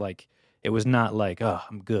taxes. Like it was not like, oh,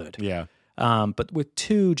 I'm good. Yeah. But with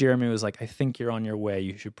 2, Jeremy was like, I think you're on your way.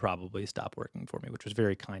 You should probably stop working for me, which was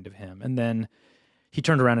very kind of him. And then he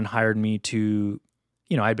turned around and hired me to,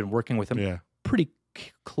 I'd been working with him pretty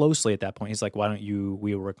closely at that point. He's like,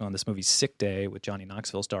 we were working on this movie Sick Day with Johnny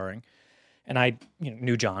Knoxville starring. And I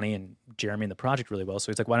knew Johnny and Jeremy and the project really well.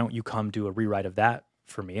 So he's like, why don't you come do a rewrite of that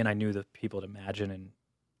for me? And I knew the people to imagine and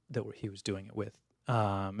that he was doing it with.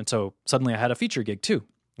 And so suddenly I had a feature gig too.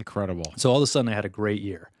 Incredible. So all of a sudden I had a great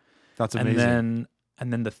year. That's amazing.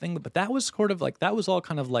 And then the thing, but that was sort of like, that was all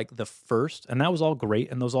kind of like the first, and that was all great,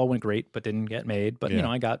 and those all went great, but didn't get made. But,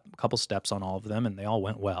 I got a couple steps on all of them, and they all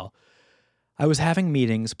went well. I was having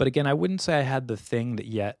meetings, but again, I wouldn't say I had the thing that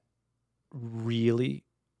yet really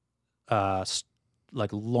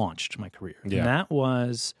launched my career. Yeah. And that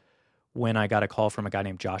was when I got a call from a guy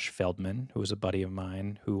named Josh Feldman, who was a buddy of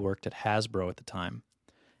mine who worked at Hasbro at the time.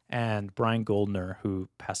 And Brian Goldner, who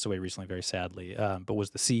passed away recently, very sadly, but was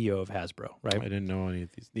the CEO of Hasbro, right? I didn't know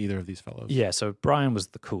either of these fellows. Yeah, so Brian was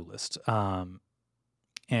the coolest. And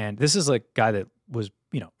this is a guy that was,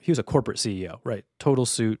 he was a corporate CEO, right? Total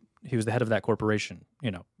suit. He was the head of that corporation,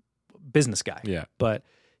 business guy. Yeah. But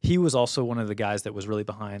he was also one of the guys that was really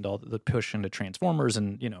behind all the push into Transformers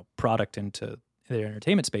and, product into the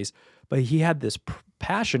entertainment space. But he had this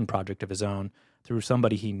passion project of his own through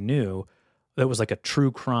somebody he knew that was like a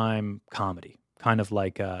true crime comedy, kind of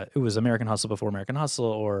like it was American Hustle before American Hustle,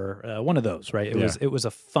 or one of those, right? It was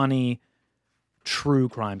a funny, true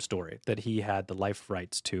crime story that he had the life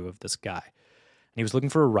rights to of this guy, and he was looking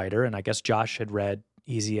for a writer. And I guess Josh had read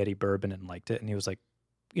Easy Eddie Bourbon and liked it, and he was like,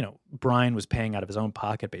 Brian was paying out of his own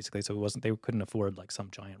pocket basically, so they couldn't afford like some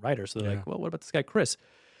giant writer. So they're like, well, what about this guy Chris?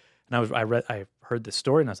 And I heard this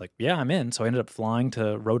story, and I was like, yeah, I'm in. So I ended up flying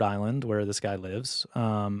to Rhode Island where this guy lives.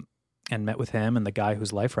 And met with him and the guy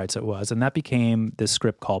whose life rights it was. And that became this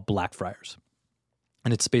script called Blackfriars.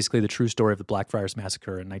 And it's basically the true story of the Blackfriars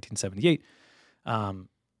Massacre in 1978. A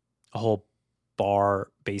whole bar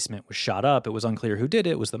basement was shot up. It was unclear who did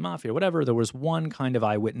it. It was the mafia or whatever. There was one kind of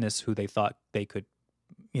eyewitness who they thought they could,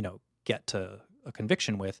 get to a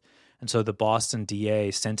conviction with. And so the Boston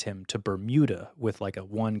DA sent him to Bermuda with like a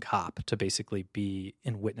one cop to basically be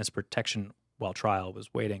in witness protection while trial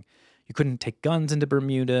was waiting. You couldn't take guns into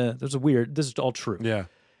Bermuda. This is all true. Yeah.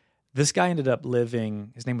 This guy ended up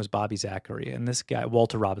living, his name was Bobby Zachary, and this guy,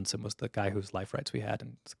 Walter Robinson, was the guy whose life rights we had,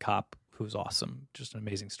 and it's a cop who was awesome, just an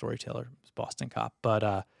amazing storyteller, Boston cop.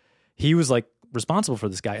 But he was like responsible for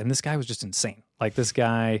this guy, and this guy was just insane. Like this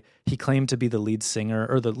guy, he claimed to be the lead singer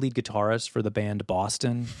or the lead guitarist for the band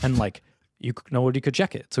Boston, and like nobody could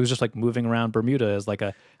check it. So he was just like moving around Bermuda as like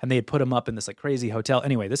and they had put him up in this like crazy hotel.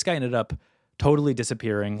 Anyway, this guy ended up totally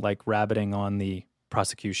disappearing, like rabbiting on the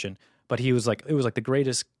prosecution. But it was like the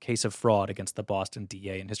greatest case of fraud against the Boston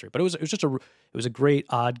DA in history. But it was a great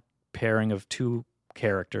odd pairing of 2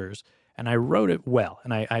 characters, and I wrote it well.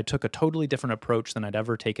 And I took a totally different approach than I'd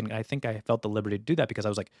ever taken. I think I felt the liberty to do that because I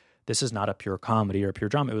was like, this is not a pure comedy or a pure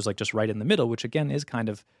drama. It was like just right in the middle, which again is kind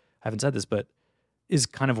of, I haven't said this, but is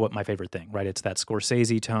kind of what my favorite thing, right? It's that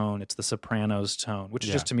Scorsese tone, it's the Sopranos tone, which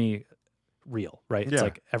is just to me real, right? It's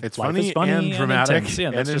like it's life funny, is funny and dramatic.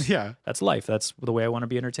 Yeah, that's life. That's the way I want to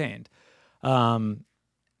be entertained. And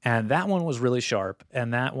that one was really sharp,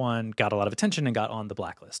 and that one got a lot of attention and got on the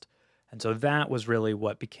blacklist. And so that was really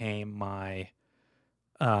what became my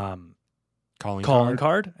calling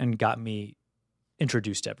card and got me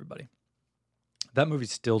introduced to everybody. That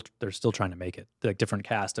movie's they're still trying to make it. Like different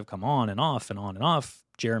cast have come on and off and on and off.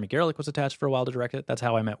 Jeremy Gerlich was attached for a while to direct it. That's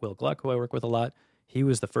how I met Will Gluck, who I work with a lot. He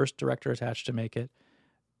was the first director attached to make it.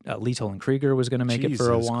 Lee Toland Krieger was going to make it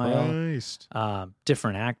for a while. Christ.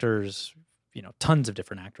 Different actors, tons of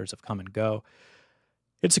different actors have come and go.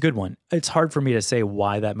 It's a good one. It's hard for me to say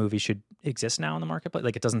why that movie should exist now in the marketplace.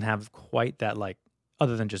 Like it doesn't have quite that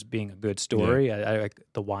other than just being a good story. Yeah. I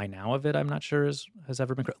the why now of it, I'm not sure has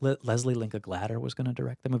ever been. Leslie Linka Glatter was going to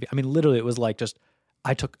direct the movie. I mean, literally, it was like just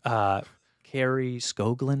I took Carrie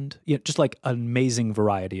Skoglund, just like an amazing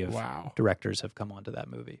variety of directors have come onto that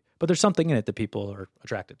movie. But there's something in it that people are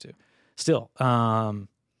attracted to. Still,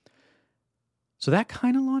 So that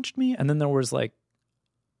kind of launched me. And then there was like,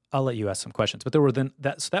 I'll let you ask some questions, but there were then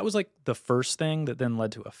so that was like the first thing that then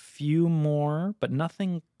led to a few more, but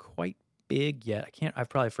nothing quite big yet. I've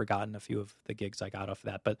probably forgotten a few of the gigs I got off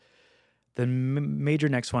of that, but the major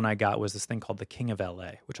next one I got was this thing called The King of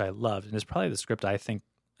LA, which I loved. And it's probably the script I think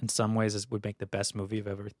in some ways would make the best movie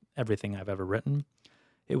of everything I've ever written.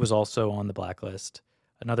 It was also on the blacklist.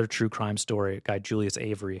 Another true crime story. A guy, Julius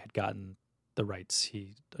Avery, had gotten the rights.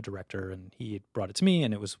 He's a director, and he had brought it to me,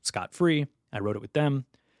 and it was scot-free. I wrote it with them.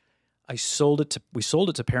 We sold it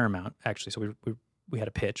to Paramount, actually. So we had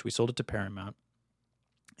a pitch. We sold it to Paramount,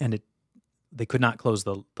 and they could not close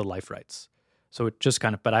the life rights. So it just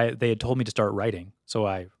kind of, but they had told me to start writing, so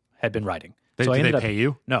I had been writing. Did they pay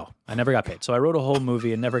you? No, I never got paid. So I wrote a whole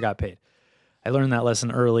movie and never got paid. I learned that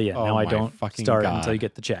lesson early, and now I don't start until you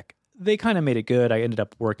get the check. They kind of made it good. I ended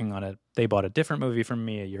up working on it. They bought a different movie from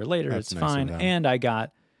me a year later. It's fine. And I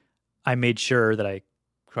made sure that I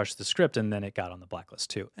crushed the script, and then it got on the blacklist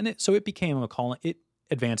too. And so it became a calling. It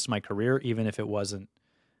advanced my career, even if I wasn't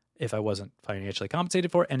financially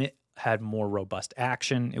compensated for it. And it had more robust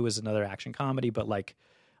action. It was another action comedy, but like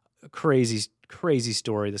a crazy, crazy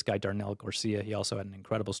story. This guy, Darnell Garcia, he also had an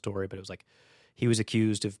incredible story, but it was like he was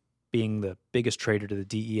accused of being the biggest traitor to the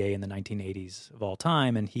DEA in the 1980s of all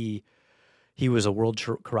time. And he was a world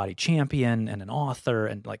karate champion and an author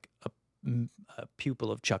and like a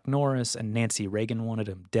pupil of Chuck Norris, and Nancy Reagan wanted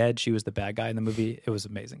him dead. She was the bad guy in the movie. It was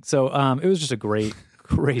amazing. So it was just a great,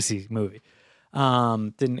 crazy movie.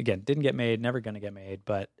 Didn't get made, never going to get made,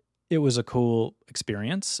 but it was a cool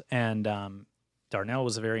experience. And Darnell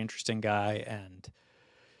was a very interesting guy. And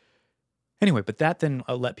anyway, but that then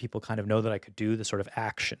let people kind of know that I could do the sort of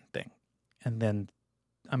action thing. And then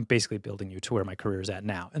I'm basically building you to where my career is at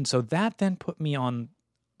now. And so that then put me on.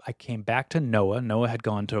 I came back to Noah. Noah had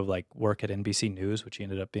gone to like work at NBC News, which he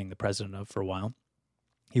ended up being the president of for a while.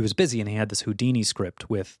 He was busy, and he had this Houdini script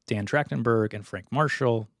with Dan Trachtenberg and Frank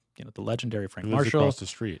Marshall, the legendary Frank Marshall. Across the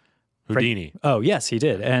street. Houdini. Oh, yes, he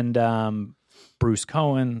did. And Bruce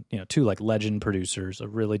Cohen, two like legend producers, a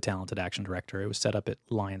really talented action director. It was set up at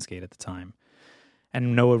Lionsgate at the time.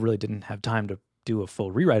 And Noah really didn't have time to do a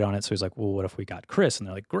full rewrite on it. So he's like, well, what if we got Chris? And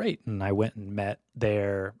they're like, great. And I went and met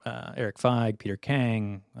there, Eric Feig, Peter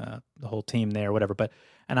Kang, the whole team there, whatever.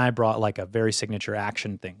 And I brought like a very signature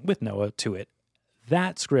action thing with Noah to it.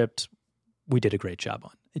 That script, we did a great job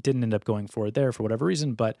on. It didn't end up going forward there for whatever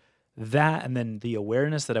reason, but that, and then the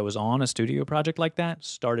awareness that I was on a studio project like that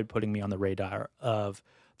started putting me on the radar of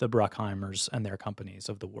the Bruckheimers and their companies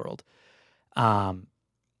of the world. And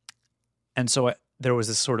so there was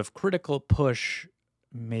this sort of critical push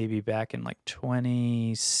maybe back in like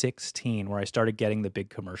 2016 where I started getting the big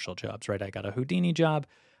commercial jobs, right? I got a Houdini job.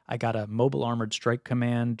 I got a Mobile Armored Strike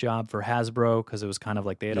Command job for Hasbro because it was kind of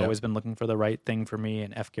like they had always been looking for the right thing for me,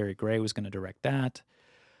 and F. Gary Gray was going to direct that.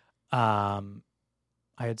 I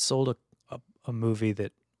had sold a movie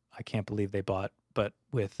that I can't believe they bought, but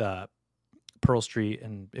with Pearl Street,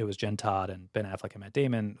 and it was Jen Todd and Ben Affleck and Matt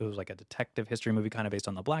Damon. It was like a detective history movie kind of based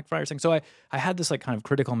on the Blackfriars thing. So I had this like kind of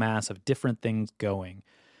critical mass of different things going.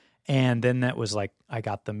 And then that was like, I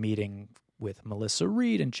got the meeting with Melissa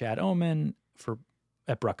Reed and Chad Oman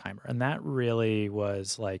at Bruckheimer. And that really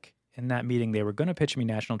was like, in that meeting, they were going to pitch me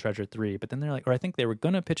National Treasure 3, but then they're like, or I think they were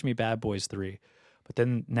going to pitch me Bad Boys 3, but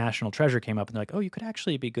then National Treasure came up and they're like, oh, you could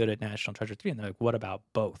actually be good at National Treasure 3. And they're like, what about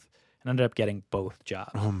both? And ended up getting both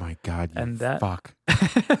jobs. Oh my God, fuck.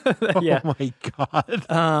 Yeah. Oh my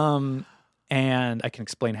God. And I can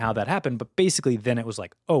explain how that happened, but basically then it was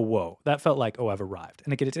like, oh, whoa, that felt like, oh, I've arrived.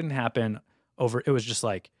 And again, it didn't happen it was just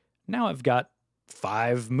like, now I've got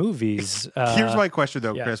 5 movies. Here's my question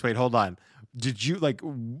though, yeah. Chris, wait, hold on. Did you like,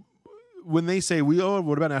 when they say,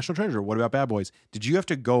 what about National Treasure? What about Bad Boys? Did you have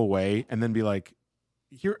to go away and then be like,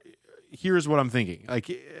 here's what I'm thinking. Like,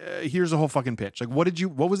 here's the whole fucking pitch. Like,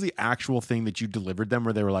 what was the actual thing that you delivered them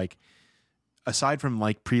where they were like, aside from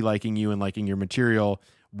like pre-liking you and liking your material,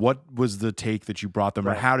 what was the take that you brought them,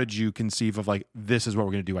 or how did you conceive of like, this is what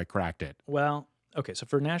we're going to do? I cracked it. Well, okay. So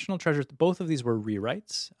for National Treasure, both of these were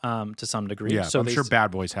rewrites to some degree. Yeah, so I'm sure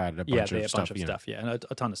Bad Boys had a bunch of stuff. Yeah, and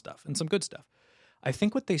a ton of stuff and some good stuff. I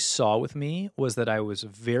think what they saw with me was that I was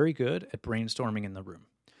very good at brainstorming in the room.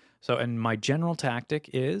 So, and my general tactic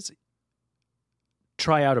is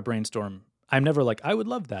try out a brainstorm. I'm never like, I would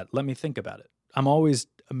love that. Let me think about it. I'm always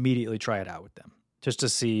immediately try it out with them just to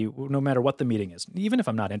see, no matter what the meeting is, even if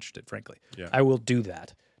I'm not interested, frankly, I will do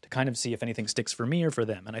that to kind of see if anything sticks for me or for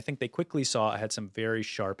them. And I think they quickly saw I had some very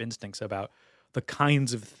sharp instincts about the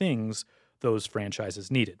kinds of things those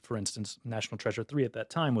franchises needed. For instance, National Treasure 3 at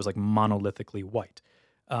that time was like monolithically white.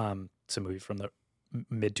 It's a movie from the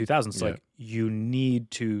mid 2000s. So Yeah. like, you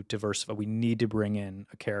need to diversify. We need to bring in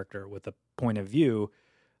a character with a point of view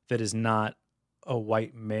that is not a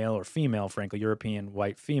white male or female, frankly, European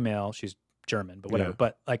white female. She's German, but whatever. Yeah.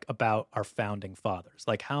 But like about our founding fathers,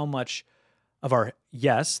 like how much of our,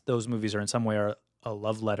 yes, those movies are in some way are a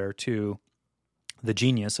love letter to the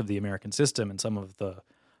genius of the American system and some of the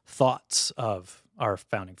thoughts of our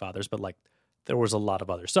founding fathers, but like there was a lot of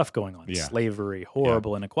other stuff going on, Yeah. slavery,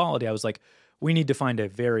 horrible inequality. I was like, we need to find a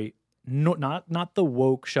very, not the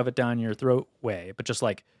woke, shove it down your throat way, but just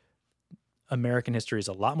like American history is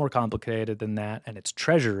a lot more complicated than that, and its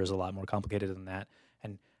treasure is a lot more complicated than that.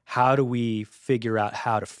 And how do we figure out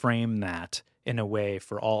how to frame that in a way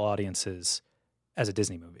for all audiences as a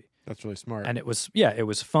Disney movie? That's really smart. And it was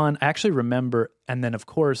fun. I actually remember, and then of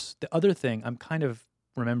course, the other thing, I'm kind of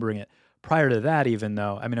remembering it prior to that, even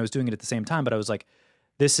though, I mean, I was doing it at the same time, but I was like,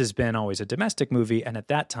 this has been always a domestic movie. And at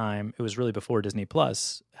that time, it was really before Disney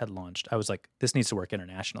Plus had launched. I was like, this needs to work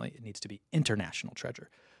internationally. It needs to be international treasure.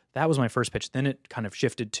 That was my first pitch. Then it kind of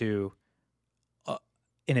shifted to,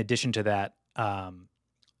 in addition to that,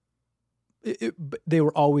 they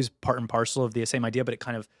were always part and parcel of the same idea, but it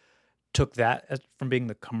kind of took that from being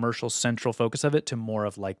the commercial central focus of it to more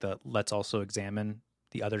of like the let's also examine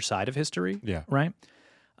the other side of history. Yeah. Right.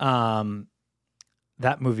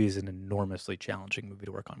 That movie is an enormously challenging movie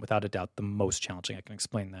to work on, without a doubt, the most challenging. I can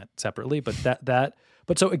explain that separately, but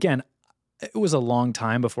but so again, it was a long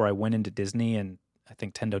time before I went into Disney, and I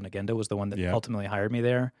think Tendo Nagenda was the one that ultimately hired me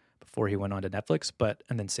there before he went on to Netflix.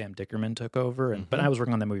 And then Sam Dickerman took over, but I was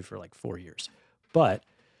working on that movie for like 4 years. But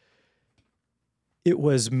it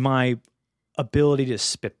was my ability to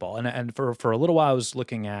spitball, and for a little while I was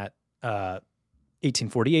looking at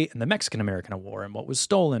 1848 and the Mexican-American War and what was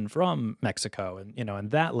stolen from Mexico, and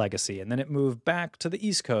and that legacy, and then it moved back to the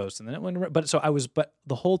East Coast, and then it went. But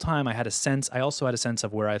the whole time I had a sense. I also had a sense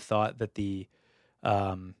of where I thought that the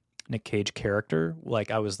Nick Cage character,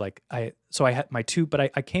 like I was like I had my two, but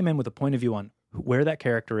I came in with a point of view on where that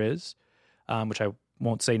character is, which I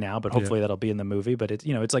won't say now, but hopefully that'll be in the movie. But it's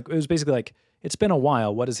like, it was basically like, it's been a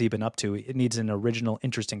while. What has he been up to? It needs an original,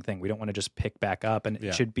 interesting thing. We don't want to just pick back up, and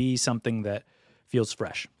it should be something that feels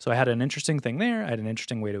fresh. So I had an interesting thing there. I had an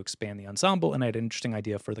interesting way to expand the ensemble, and I had an interesting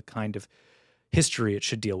idea for the kind of history it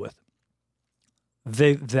should deal with.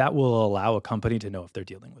 That will allow a company to know if they're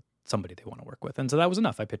dealing with somebody they want to work with. And so that was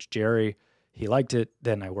enough. I pitched Jerry. He liked it.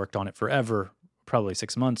 Then I worked on it forever, probably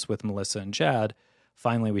 6 months with Melissa and Chad.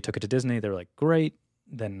 Finally, we took it to Disney. They were like, great.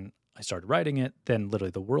 Then I started writing it. Then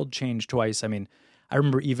literally the world changed twice. I mean, I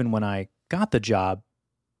remember even when I got the job,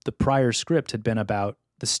 the prior script had been about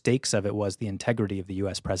the stakes of it was the integrity of the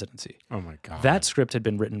U.S. presidency. Oh my God. That script had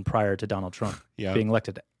been written prior to Donald Trump being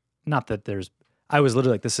elected. Not that I was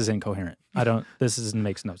literally like, this is incoherent.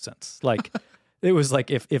 Makes no sense. Like, it was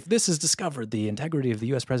like, if this is discovered, the integrity of the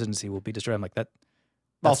U.S. presidency will be destroyed. I'm like,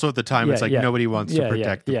 also at the time, it's like nobody wants to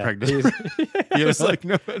protect the pregnant. It was like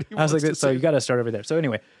nobody I was like, so you got to start over there. So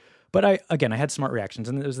anyway, but I had smart reactions,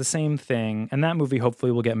 and it was the same thing. And that movie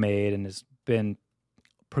hopefully will get made and has been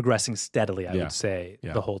progressing steadily, I would say,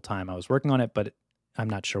 the whole time I was working on it, but I'm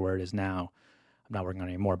not sure where it is now. I'm not working on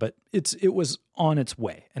it anymore, but it was on its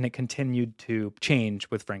way, and it continued to change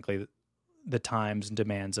with, frankly, the times and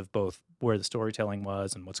demands of both where the storytelling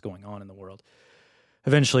was and what's going on in the world.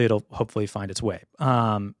 Eventually, it'll hopefully find its way.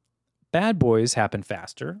 Bad Boys happened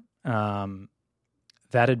faster.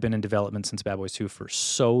 That had been in development since Bad Boys 2 for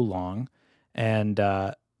so long, and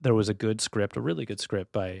there was a good script, a really good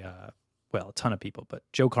script by a ton of people, but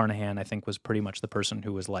Joe Carnahan, I think, was pretty much the person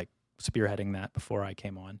who was like spearheading that before I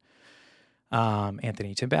came on.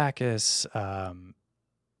 Anthony Timbakis,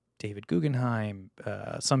 David Guggenheim,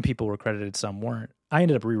 some people were credited, some weren't. I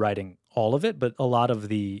ended up rewriting all of it, but a lot of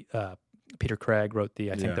the Peter Craig wrote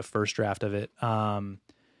the first draft of it.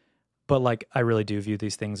 But like, I really do view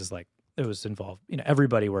these things as like, it was involved,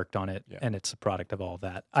 everybody worked on it, and it's a product of all of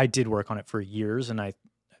that. I did work on it for years, and I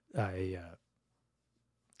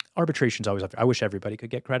arbitration's always up there. I wish everybody could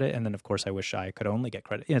get credit, and then of course I wish I could only get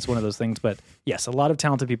credit. It's one of those things, but yes, a lot of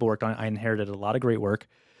talented people worked on it. I inherited a lot of great work.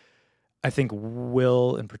 I think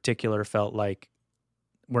Will in particular felt like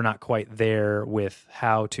we're not quite there with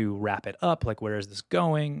how to wrap it up. Like, where is this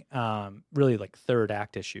going? Really like third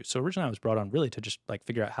act issues. So originally I was brought on really to just like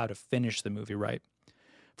figure out how to finish the movie right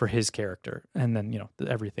for his character. And then,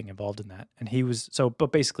 everything involved in that. And he was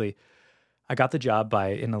but basically I got the job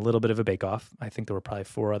in a little bit of a bake-off. I think there were probably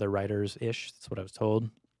 4 other writers-ish. That's what I was told.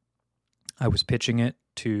 I was pitching it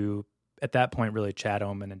to, at that point, really Chad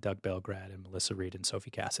Oman and Doug Belgrad and Melissa Reed and Sophie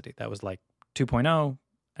Cassidy. That was like 2.0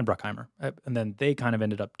 and Bruckheimer. And then they kind of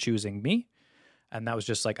ended up choosing me. And that was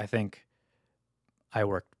just like, I think I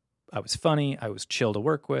was funny. I was chill to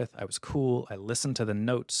work with. I was cool. I listened to the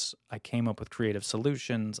notes. I came up with creative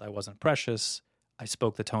solutions. I wasn't precious. I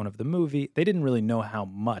spoke the tone of the movie. They didn't really know how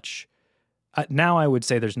much. Now I would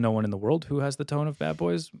say there's no one in the world who has the tone of Bad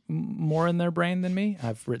Boys more in their brain than me.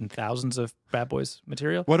 I've written thousands of Bad Boys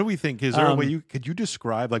material. What do we think? Is there a way could you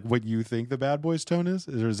describe like what you think the Bad Boys tone is?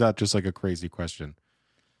 Or is that just like a crazy question?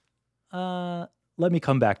 Let me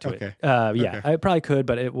come back to it. Okay. I probably could,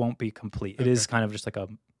 but it won't be complete. It is kind of just like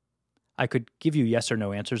I could give you yes or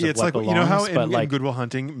no answers of it's what like, belongs. you know how in Good Will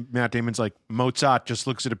Hunting, Matt Damon's like, Mozart just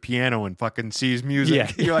looks at a piano and fucking sees music.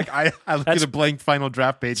 Yeah. You're like, I look at a blank final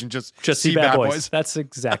draft page and just see Bad Boys. That's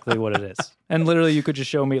exactly what it is. And literally you could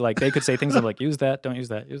just show me, like, they could say things I'm like, use that, don't use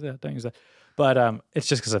that, use that, don't use that. But it's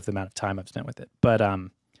just because of the amount of time I've spent with it.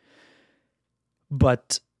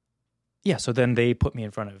 But yeah, so then they put me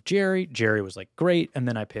in front of Jerry. Jerry was like, great. And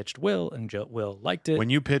then I pitched Will, and Will liked it.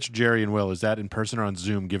 When you pitched Jerry and Will, is that in person or on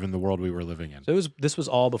Zoom, given the world we were living in? So this was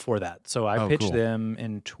all before that. So I pitched cool. them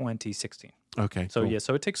in 2016. Okay. So cool. yeah,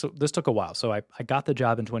 so this took a while. So I got the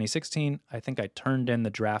job in 2016. I think I turned in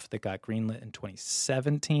the draft that got greenlit in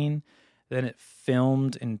 2017. Then it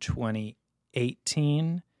filmed in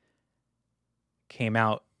 2018. Came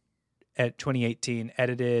out at 2018,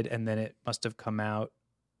 edited, and then it must have come out.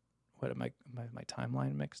 What am I my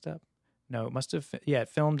timeline mixed up? No, it must have. Yeah, it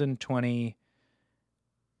filmed in 2018.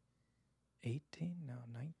 No,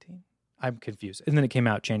 19. I'm confused. And then it came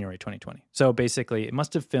out January 2020. So basically, it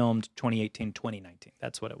must have filmed 2018, 2019.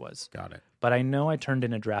 That's what it was. Got it. But I know I turned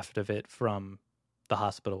in a draft of it from the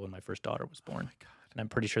hospital when my first daughter was born. Oh my God. And I'm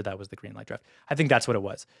pretty sure that was the green light draft. I think that's what it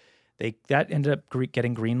was. That ended up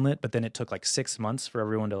getting greenlit, but then it took like 6 months for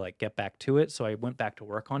everyone to like get back to it. So I went back to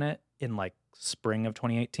work on it in like spring of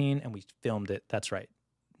 2018, and we filmed it. That's right,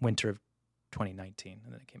 winter of 2019,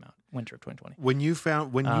 and then it came out winter of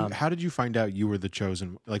 2020. How did you find out you were the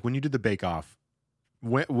chosen? Like when you did the Bake Off,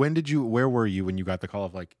 where were you when you got the call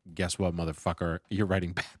of like, guess what, motherfucker, you're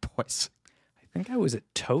writing Bad Boys? I think I was at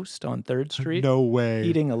Toast on 3rd Street. No way.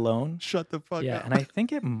 Eating alone. Shut the fuck up. Yeah, and I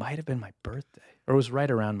think it might have been my birthday, or it was right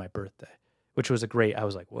around my birthday, which was I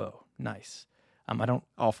was like, whoa, nice.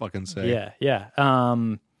 I'll fucking say.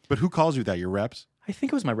 Yeah. But who calls you that? Your reps? I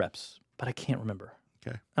think it was my reps, but I can't remember.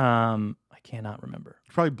 Okay. I cannot remember.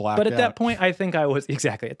 Probably blacked But at out. that point, I think I was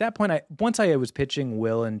exactly at that point. Once I was pitching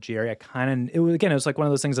Will and Jerry, it was like one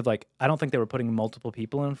of those things of like, I don't think they were putting multiple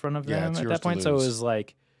people in front of them at that point. So it was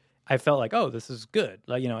like, I felt like, oh, this is good,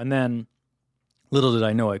 like, and then little did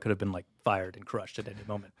I know I could have been like fired and crushed at any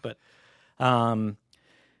moment. But, and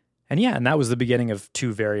that was the beginning of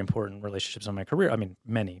 2 very important relationships in my career. I mean,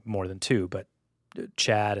 many more than 2, but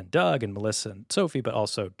Chad and Doug and Melissa and Sophie, but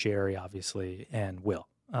also Jerry, obviously, and Will.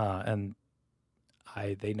 And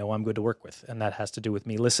they know I'm good to work with, and that has to do with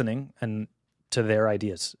me listening and to their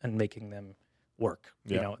ideas and making them work.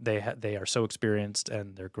 Yeah. They are so experienced,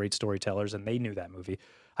 and they're great storytellers, and they knew that movie.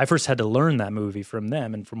 I first had to learn that movie from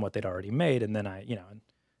them and from what they'd already made, and then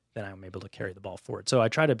then I'm able to carry the ball forward. So I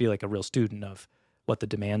try to be like a real student of what the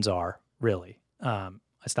demands are, really.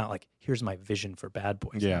 It's not like, here's my vision for Bad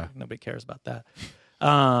Boys. Yeah. Nobody cares about that.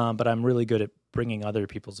 But I'm really good at bringing other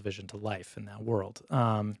people's vision to life in that world.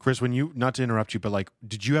 Chris, not to interrupt you, but like,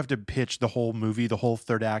 did you have to pitch the whole movie, the whole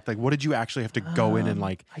third act? Like, what did you actually have to go in and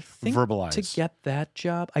like I think verbalize? To get that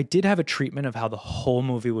job, I did have a treatment of how the whole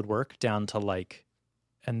movie would work down to like,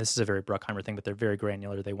 and this is a very Bruckheimer thing, but they're very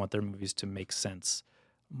granular. They want their movies to make sense.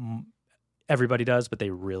 Everybody does, but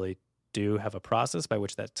they really do have a process by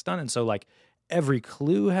which that's done. And so like every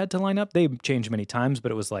clue had to line up. They changed many times,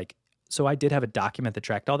 but it was like, so I did have a document that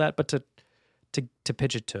tracked all that, but to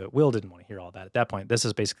pitch it to Will didn't want to hear all that at that point. This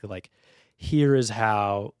is basically like, here is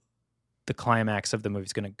how the climax of the movie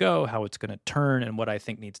is going to go, how it's going to turn, and what I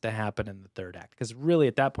think needs to happen in the third act. Because really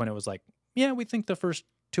at that point it was like, yeah, we think the first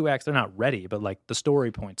 2 acts, they're not ready, but like the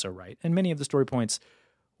story points are right. And many of the story points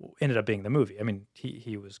ended up being the movie. I mean,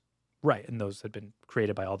 he was right, and those had been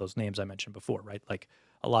created by all those names I mentioned before, right? Like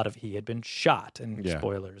a lot of, he had been shot, and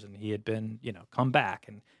spoilers, and he had been, come back,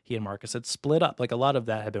 and he and Marcus had split up. Like a lot of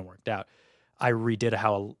that had been worked out. I redid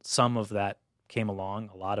how some of that came along,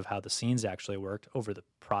 a lot of how the scenes actually worked over the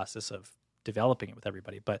process of developing it with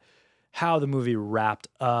everybody. But how the movie wrapped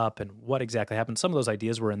up and what exactly happened, some of those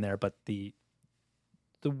ideas were in there, but the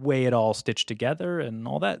way it all stitched together and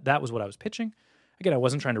all that was what I was pitching. Again, I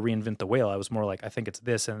wasn't trying to reinvent the wheel. I was more like, I think it's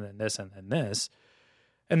this, and then this, and then this.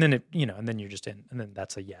 And then and then you're just in, and then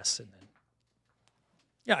that's a yes. And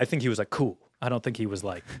then, I think he was like, cool. I don't think he was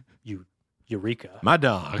like, Eureka. My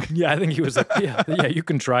dog. Yeah, I think he was like, yeah, you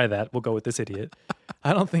can try that. We'll go with this idiot.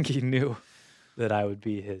 I don't think he knew that I would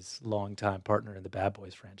be his longtime partner in the Bad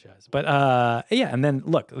Boys franchise. But yeah, and then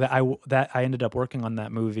look, I ended up working on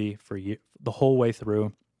that movie for the whole way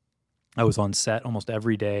through. I was on set almost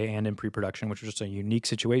every day and in pre-production, which was just a unique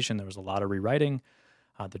situation. There was a lot of rewriting.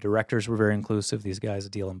 The directors were very inclusive. These guys,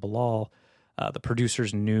 Adil and Bilal. The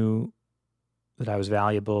producers knew that I was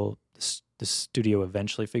valuable. The studio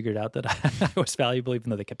eventually figured out that I was valuable, even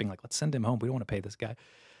though they kept being like, let's send him home. We don't want to pay this guy.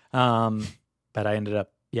 But I ended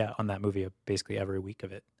up, on that movie basically every week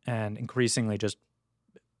of it. And increasingly just,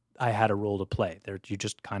 I had a role to play. You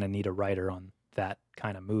just kind of need a writer on that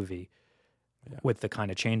kind of movie with the kind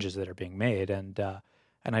of changes that are being made. And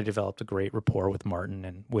I developed a great rapport with Martin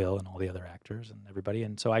and Will and all the other actors and everybody.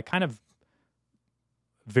 And so I kind of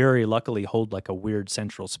very luckily hold like a weird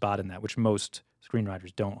central spot in that, which most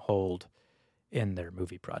screenwriters don't hold in their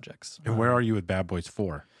movie projects. And where are you with Bad Boys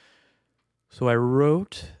 4? So I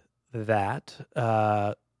wrote that.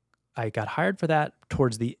 I got hired for that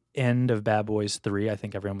towards the end of Bad Boys 3. I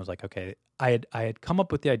think everyone was like, okay. I had come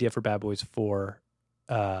up with the idea for Bad Boys 4.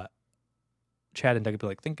 Chad and Doug would be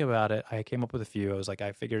like, think about it. I came up with a few. I was like,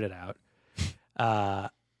 I figured it out.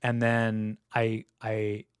 And then I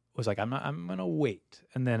was like, I'm going to wait.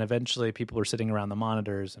 And then eventually people were sitting around the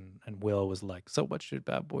monitors and Will was like, so what should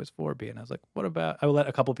Bad Boys 4 be? And I was like, what about, I would let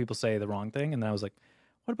a couple people say the wrong thing. And then I was like,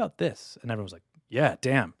 what about this? And everyone was like, yeah,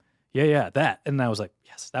 damn. Yeah, that. And I was like,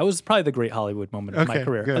 yes, that was probably the great Hollywood moment of my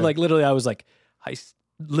career. Like literally, I was like, I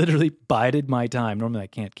literally bided my time. Normally I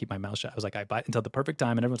can't keep my mouth shut. I was like, I bite until the perfect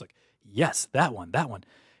time. And everyone's like, yes, that one.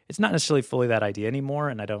 It's not necessarily fully that idea anymore.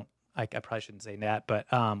 And I probably shouldn't say that, but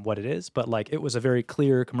what it is. But like, it was a very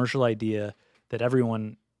clear commercial idea that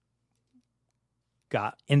everyone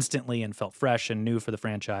got instantly and felt fresh and new for the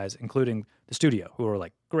franchise, including the studio, who were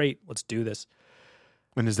like, great, let's do this.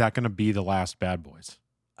 And is that going to be the last Bad Boys?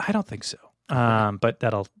 I don't think so. But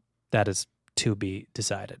that is to be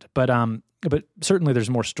decided. But certainly there's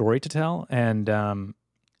more story to tell. And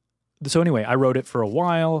so anyway, I wrote it for a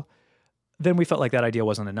while. Then we felt like that idea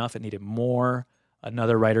wasn't enough. It needed more.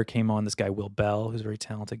 Another writer came on, this guy, Will Bell, who's a very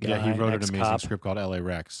talented guy. Yeah, he wrote an amazing script called L.A.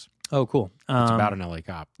 Rex. Oh, cool. It's about an L.A.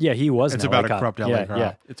 cop. Yeah, he was It's an about LA a cop. corrupt L.A. cop.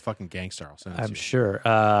 Yeah. It's fucking gangster. I'll send it to I'm you. sure.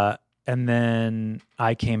 And then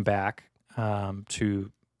I came back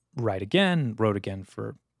to write again, wrote again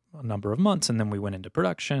for a number of months, and then we went into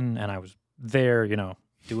production, and I was there,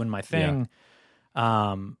 doing my thing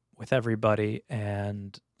with everybody,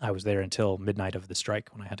 and I was there until midnight of the strike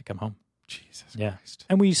when I had to come home. Jesus Yeah. Christ.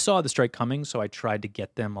 And we saw the strike coming, so I tried to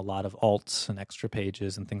get them a lot of alts and extra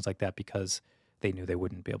pages and things like that because they knew they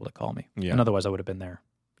wouldn't be able to call me. Yeah. And otherwise I would have been there,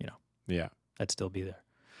 Yeah. I'd still be there.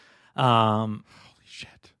 Holy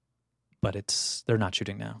shit. But they're not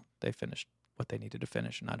shooting now. They finished what they needed to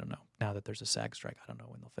finish, and I don't know. Now that there's a SAG strike, I don't know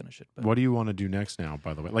when they'll finish it. But What do you want to do next now,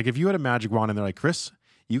 by the way? Like, if you had a magic wand and they're like, Chris,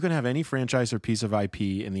 you can have any franchise or piece of IP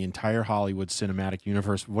in the entire Hollywood cinematic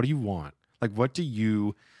universe. What do you want? Like, what do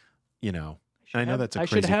you, I know that's a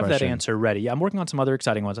crazy I should have question. that answer ready. Yeah, I'm working on some other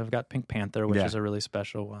exciting ones. I've got Pink Panther, which is a really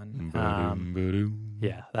special one.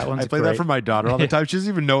 Yeah, that one's I play great. that for my daughter all the time. She doesn't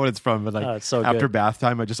even know what it's from, but like it's so after good. bath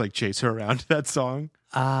time, I just like chase her around to that song.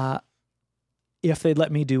 If they'd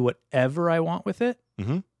let me do whatever I want with it,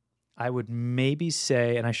 Mhm. I would maybe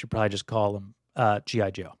say, and I should probably just call them G.I.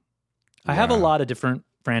 Joe. I have a lot of different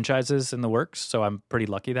franchises in the works, so I'm pretty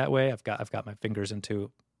lucky that way. I've got my fingers into,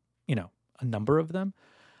 a number of them.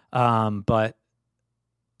 But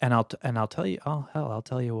I'll tell you, I'll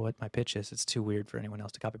tell you what my pitch is. It's too weird for anyone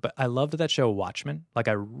else to copy. But I loved that show Watchmen. Like,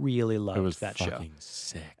 I really loved that show. It was fucking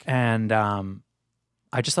sick. And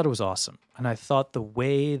I just thought it was awesome. And I thought the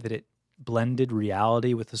way that it blended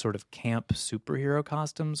reality with the sort of camp superhero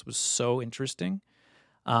costumes was so interesting.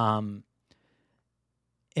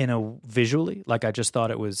 Visually, like, I just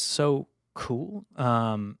thought it was so cool.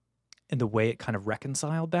 In the way it kind of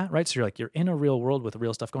reconciled that, right? So you're in a real world with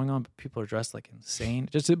real stuff going on, but people are dressed like insane.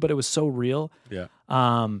 But it was so real. Yeah.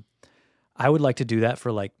 I would like to do that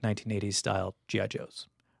for like 1980s style G.I. Joes,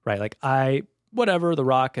 right? Like, The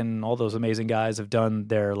Rock and all those amazing guys have done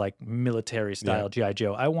their like military style G.I.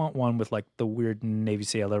 Joe. I want one with like the weird Navy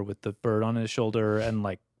sailor with the bird on his shoulder and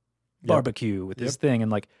like barbecue with his thing.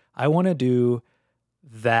 And like, I want to do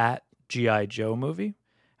that G.I. Joe movie.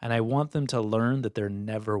 And I want them to learn that there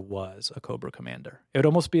never was a Cobra Commander. It would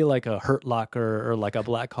almost be like a Hurt Locker or like a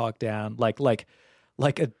Black Hawk Down, like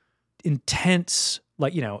a intense,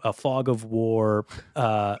 like, a Fog of War,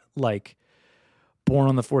 like Born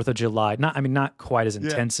on the 4th of July. Not quite as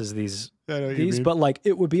intense as these, but like,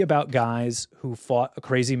 it would be about guys who fought a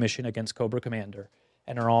crazy mission against Cobra Commander,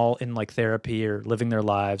 and are all in like therapy or living their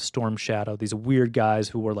lives. Storm Shadow, these weird guys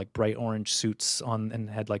who wore like bright orange suits on and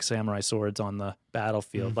had like samurai swords on the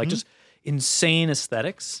battlefield, like just insane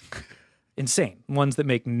aesthetics, insane ones that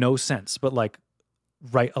make no sense, but like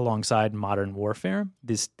right alongside modern warfare,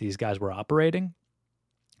 these guys were operating.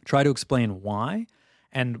 Try to explain why,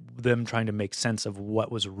 and them trying to make sense of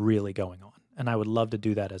what was really going on. And I would love to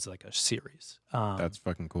do that as like a series. That's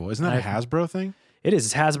fucking cool. Isn't that a Hasbro thing? It is.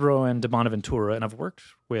 It's Hasbro and Bonaventura, and I've worked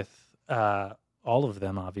with all of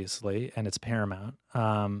them, obviously, and it's Paramount.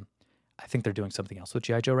 I think they're doing something else with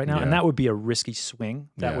G.I. Joe right now, and that would be a risky swing.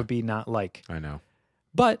 That would be not like... I know.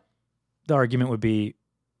 But the argument would be,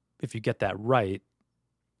 if you get that right,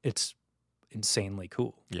 it's insanely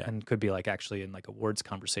cool. Yeah. And could be like actually in like awards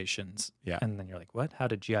conversations. Yeah. And then you're like, what? How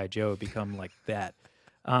did G.I. Joe become like that?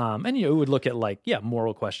 And you would look at like,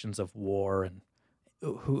 moral questions of war and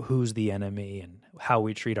who's the enemy and how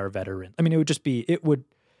we treat our veterans. I mean, it would,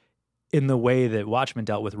 in the way that Watchmen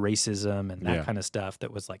dealt with racism and that kind of stuff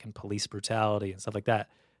that was like in police brutality and stuff like that.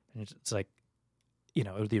 And it's like,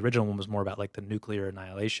 the original one was more about like the nuclear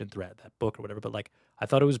annihilation threat, that book or whatever. But like, I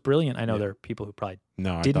thought it was brilliant. I know there are people who probably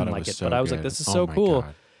didn't like it, but I was like, this is so cool.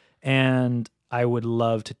 God. And I would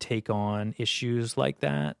love to take on issues like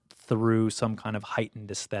that through some kind of heightened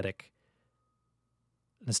aesthetic,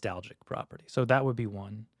 nostalgic property. So that would be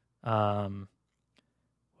one. What are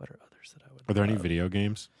others that I would? Are there any video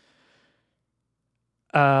games?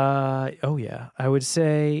 Oh yeah, I would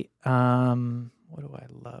say. What do I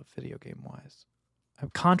love video game wise?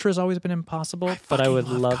 Contra's always been impossible, but I would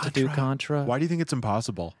love to do Contra. Why do you think it's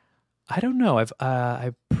impossible? I don't know. I've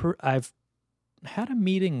had a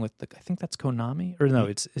meeting with I think that's Konami, or no,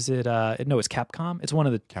 it's Capcom. It's one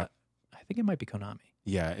of the. I think it might be Konami.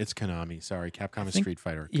 Yeah, it's Konami. Sorry, Capcom is Street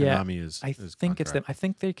Fighter. Yeah, Konami is. I think Contra. It's them. I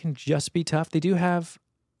think they can just be tough. They do have.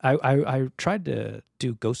 I tried to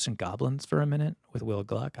do Ghosts and Goblins for a minute with Will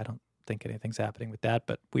Gluck. I don't think anything's happening with that,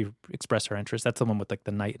 but we expressed our interest. That's the one with like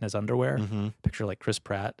the knight in his underwear. Picture like Chris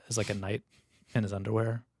Pratt as like a knight in his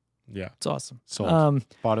underwear. Yeah, it's awesome. Sold.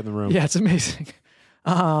 Bought it in the room. Yeah, it's amazing.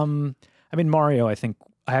 I mean, Mario, I think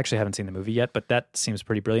I actually haven't seen the movie yet, but that seems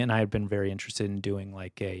pretty brilliant. And I had been very interested in doing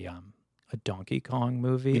like a Donkey Kong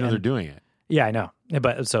movie. They're doing it. Yeah, I know.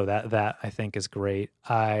 But so that I think is great.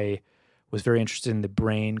 I was very interested in the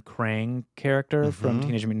Brain Krang character from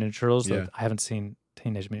Teenage Mutant Ninja Turtles. Yeah. I haven't seen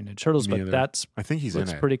Teenage Mutant Ninja Turtles, but I think he's in it.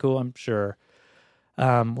 Looks pretty cool, I'm sure.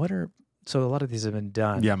 So a lot of these have been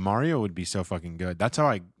done. Yeah, Mario would be so fucking good. That's how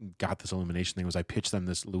I got this Illumination thing. Was I pitched them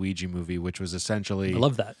this Luigi movie, which was essentially I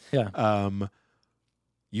love that. Yeah.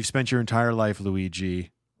 You've spent your entire life,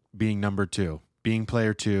 Luigi, being number 2, being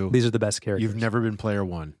player 2. These are the best characters. You've never been player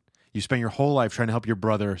 1. You spent your whole life trying to help your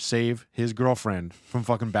brother save his girlfriend from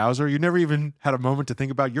fucking Bowser. You never even had a moment to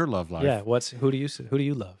think about your love life. Yeah, who do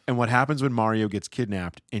you love? And what happens when Mario gets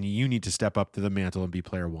kidnapped and you need to step up to the mantle and be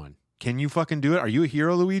player 1? Can you fucking do it? Are you a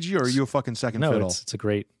hero, Luigi, or are you a fucking second fiddle? No, it's a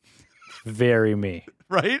great, very me.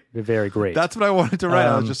 Right? Very great. That's what I wanted to write.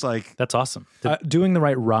 I was just like... That's awesome. Doing the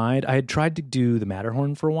right ride. I had tried to do the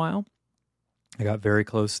Matterhorn for a while. I got very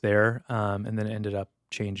close there, and then it ended up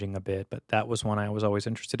changing a bit, but that was one I was always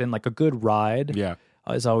interested in. Like a good ride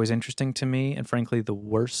is always interesting to me, and frankly, the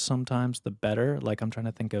worse sometimes, the better. Like I'm trying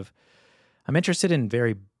to think of... I'm interested in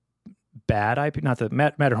very bad IP. Not that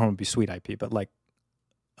Matterhorn would be sweet IP, but like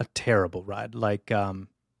a terrible ride. Like I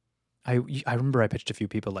remember I pitched a few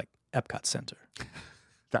people like Epcot Center.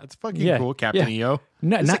 That's fucking cool, Captain EO.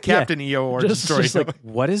 No, it's not a Captain EO origin story. Just like,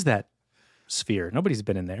 what is that sphere? Nobody's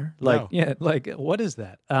been in there. Like, like what is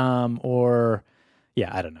that?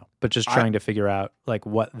 I don't know. But just trying to figure out like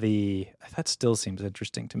that still seems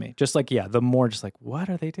interesting to me. Just like, the more just like, what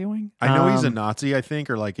are they doing? I know he's a Nazi, I think,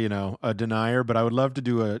 or like, a denier, but I would love to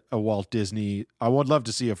do a Walt Disney. I would love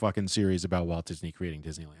to see a fucking series about Walt Disney creating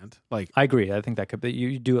Disneyland. Like, I agree. I think that could be,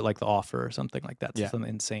 you do it like The Offer or something like that. Something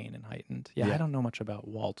insane and heightened. Yeah, I don't know much about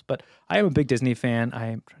Walt, but I am a big Disney fan.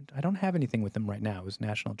 I don't have anything with them right now. It was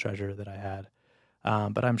National Treasure that I had.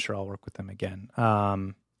 But I'm sure I'll work with them again.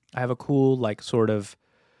 I have a cool, like, sort of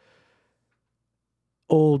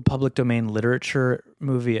old public domain literature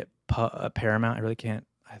movie at Paramount.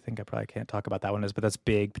 I think I probably can't talk about that one, but that's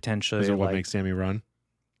big potentially. Is it What Makes Sammy Run?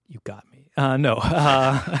 You got me. No.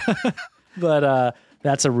 But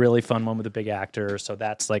that's a really fun one with a big actor. So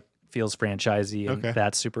that's like feels franchisey and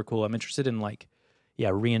that's super cool. I'm interested in like,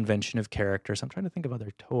 reinvention of characters. I'm trying to think of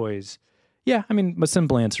other toys. Yeah, I mean, my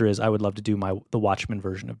simple answer is I would love to do the Watchmen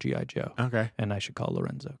version of G.I. Joe. Okay. And I should call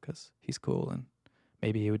Lorenzo because he's cool and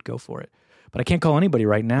maybe he would go for it. But I can't call anybody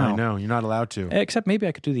right now. I know, you're not allowed to. Except maybe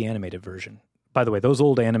I could do the animated version. by the way, those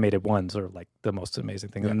old animated ones are like the most amazing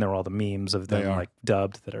thing. And there are all the memes of them like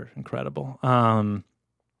dubbed that are incredible. And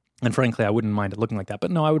frankly, I wouldn't mind it looking like that.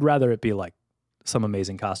 But no, I would rather it be like some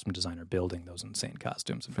amazing costume designer building those insane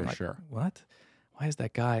costumes. And For like, sure. What? Why is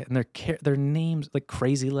that guy? And their names, like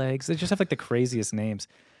Crazy Legs, they just have like the craziest names.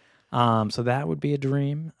 So that would be a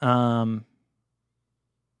dream.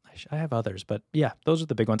 I have others, but yeah, those are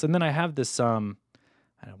the big ones. And then I have this, I don't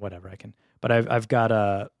know, whatever I can, but I've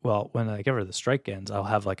got when like ever the strike ends, I'll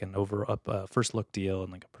have like an first look deal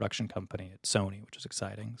and like a production company at Sony, which is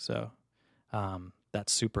exciting. So,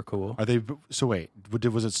 that's super cool. So wait,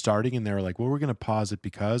 was it starting and they were like, well, we're going to pause it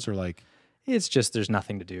because, or like, it's just, there's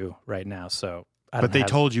nothing to do right now. So, but they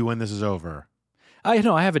told you when this is over. I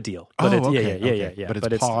know I have a deal, but okay. yeah. But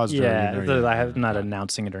it's paused. I'm not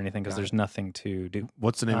announcing it or anything because there's nothing to do.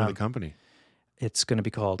 What's the name of the company? It's going to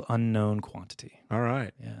be called Unknown Quantity. All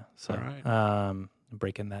right. Yeah. So, all right. I'm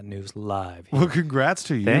breaking that news live here. Well, congrats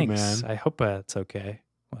to you, Thanks. man. I hope it's okay.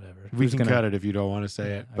 Whatever. We can cut it if you don't want to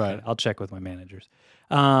say it, but okay. I'll check with my managers.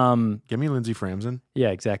 Give me Lindsay Framson.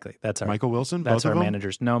 Yeah, exactly. That's our Michael Wilson. That's both our of them?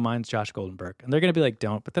 managers. No, mine's Josh Goldenberg, and they're going to be like,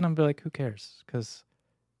 "Don't." But then I'm be like, "Who cares?" Because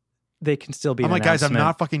they can still be. I'm like, guys, I'm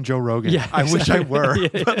not fucking Joe Rogan. Yeah, I wish I were, yeah,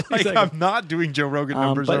 but like, exactly. I'm not doing Joe Rogan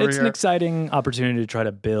numbers but over it's here. an exciting opportunity to try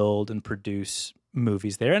to build and produce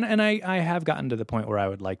movies there, and I have gotten to the point where I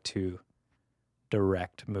would like to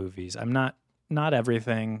direct movies. I'm not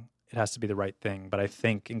everything. It has to be the right thing, but I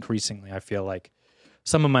think increasingly I feel like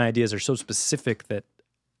some of my ideas are so specific that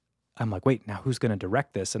I'm like, wait, now who's going to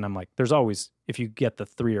direct this? And I'm like, there's always, if you get the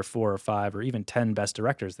 3 or 4 or 5 or even 10 best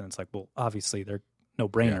directors, then it's like, well, obviously they're no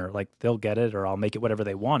brainer. Yeah. Like they'll get it, or I'll make it whatever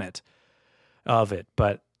they want it of it.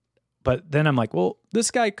 But then I'm like, well, this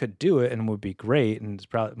guy could do it and would be great and is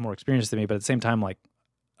probably more experienced than me. But at the same time, like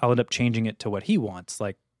I'll end up changing it to what he wants.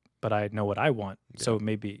 Like, but I know what I want. Yeah. So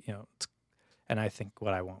maybe, and I think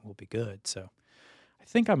what I want will be good. So I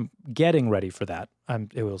think I'm getting ready for that.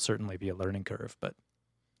 It will certainly be a learning curve, but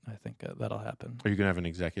I think that'll happen. Are you going to have an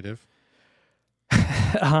executive?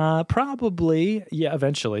 Probably. Yeah,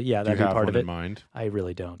 eventually. Yeah, that'd be part of it. In mind? I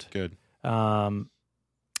really don't. Good. I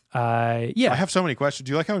have so many questions.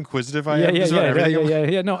 Do you like how inquisitive I am?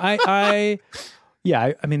 Yeah. No, I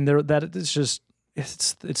mean, that is just,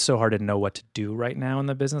 it's so hard to know what to do right now in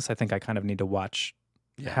the business. I think I kind of need to watch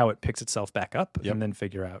how it picks itself back up and then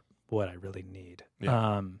figure out what I really need.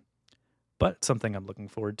 Yeah. But something I'm looking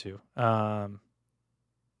forward to.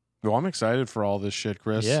 Well, I'm excited for all this shit,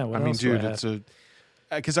 Chris. Yeah, I mean, dude, it's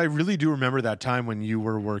because I really do remember that time when you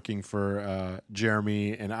were working for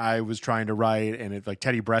Jeremy and I was trying to write, and it like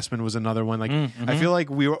Teddy Bressman was another one. Like, I feel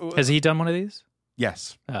like we were. Has he done one of these?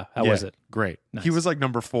 Yes. How was it? Great. Nice. He was like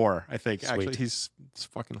number 4, I think. Sweet. Actually, it's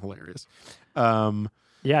fucking hilarious.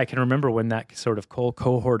 Yeah, I can remember when that sort of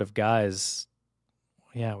cohort of guys.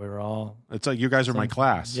 Yeah, we were all. It's like you guys are my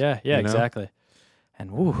class. Yeah, exactly.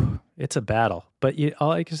 And woo, it's a battle. But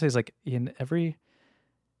all I can say is like in every.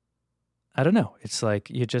 I don't know. It's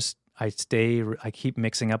like I keep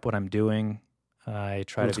mixing up what I'm doing. I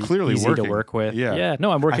try to be clearly easy working. To work with. Yeah.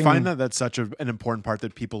 No, I'm working. I find that that's such an important part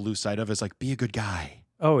that people lose sight of is like, be a good guy.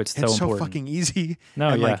 Oh, it's so important. Fucking easy. No,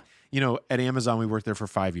 and yeah. Like, at Amazon, we worked there for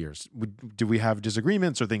 5 years. Do we have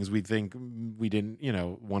disagreements or things we think we didn't,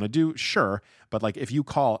 want to do? Sure. But like, if you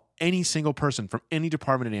call any single person from any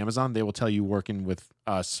department at Amazon, they will tell you working with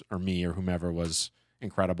us or me or whomever was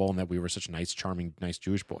incredible and that we were such nice, charming, nice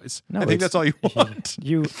Jewish boys. No, I think that's all you want.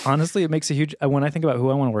 You honestly, it makes a huge, when I think about who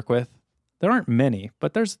I want to work with, there aren't many,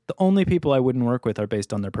 but there's the only people I wouldn't work with are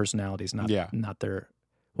based on their personalities, not their,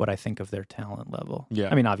 what I think of their talent level. Yeah.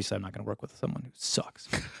 I mean, obviously I'm not going to work with someone who sucks,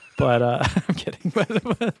 but I'm kidding.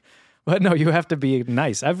 But no, you have to be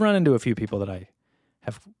nice. I've run into a few people that I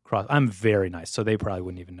have crossed. I'm very nice, so they probably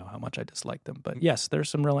wouldn't even know how much I dislike them. But yes, there's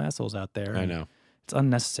some real assholes out there. I know. It's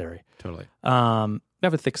unnecessary. Totally. I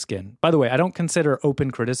have a thick skin. By the way, I don't consider open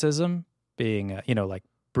criticism being, like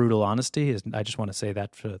brutal honesty. I just want to say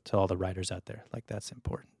that to all the writers out there. Like, that's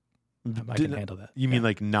important. I can handle that. You mean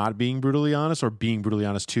like not being brutally honest or being brutally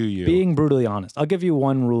honest to you? Being brutally honest. I'll give you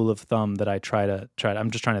one rule of thumb that I try to. I'm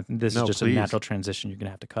just trying to. This is just please. A natural transition. You're going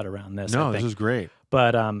to have to cut around this. No, this is great.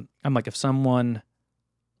 But I'm like, if someone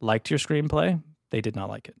liked your screenplay, they did not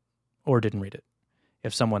like it or didn't read it.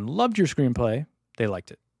 If someone loved your screenplay, they liked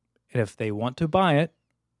it. And if they want to buy it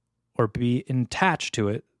or be attached to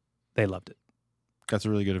it, they loved it. That's a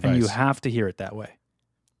really good advice. And you have to hear it that way.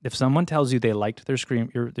 If someone tells you they liked their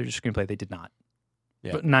screenplay, they did not.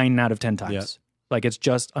 Yeah. But 9 out of 10 times. Yeah. Like, it's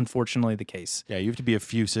just unfortunately the case. Yeah, you have to be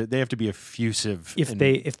effusive. They have to be effusive.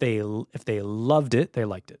 If they loved it, they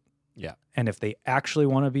liked it. Yeah. And if they actually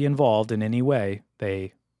want to be involved in any way,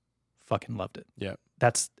 they fucking loved it. Yeah.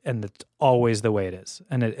 That's always the way it is.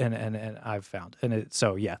 And I've found.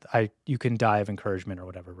 So yeah, you can die of encouragement or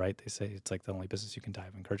whatever, right? They say it's like the only business you can die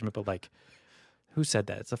of encouragement, but like, who said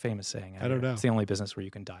that? It's a famous saying. I don't know. It's the only business where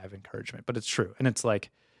you can die of encouragement, but it's true. And it's like,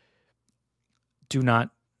 do not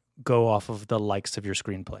go off of the likes of your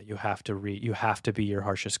screenplay. You have to you have to be your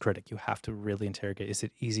harshest critic. You have to really interrogate. Is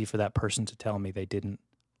it easy for that person to tell me they didn't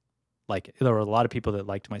like it? There were a lot of people that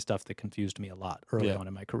liked my stuff that confused me a lot early on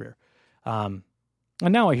in my career. And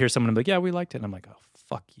now I hear someone like, yeah, we liked it. And I'm like, oh,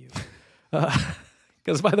 fuck you.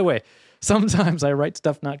 Because by the way, sometimes I write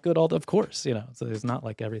stuff not good, of course, so it's not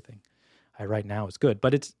like everything I write now is good,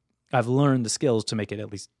 but I've learned the skills to make it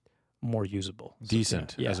at least more usable.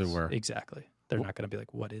 Decent, yes, as it were. Exactly. They're not going to be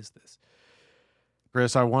like, what is this?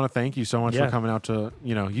 Chris, I want to thank you so much for coming out to,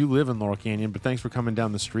 you live in Laurel Canyon, but thanks for coming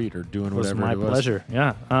down the street or doing whatever it was. It was my pleasure.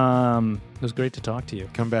 Yeah. It was great to talk to you.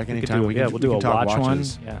 Come back anytime. We'll do a watch one.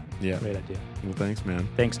 Yeah. Great idea. Well, thanks, man.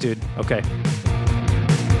 Thanks, dude. Okay.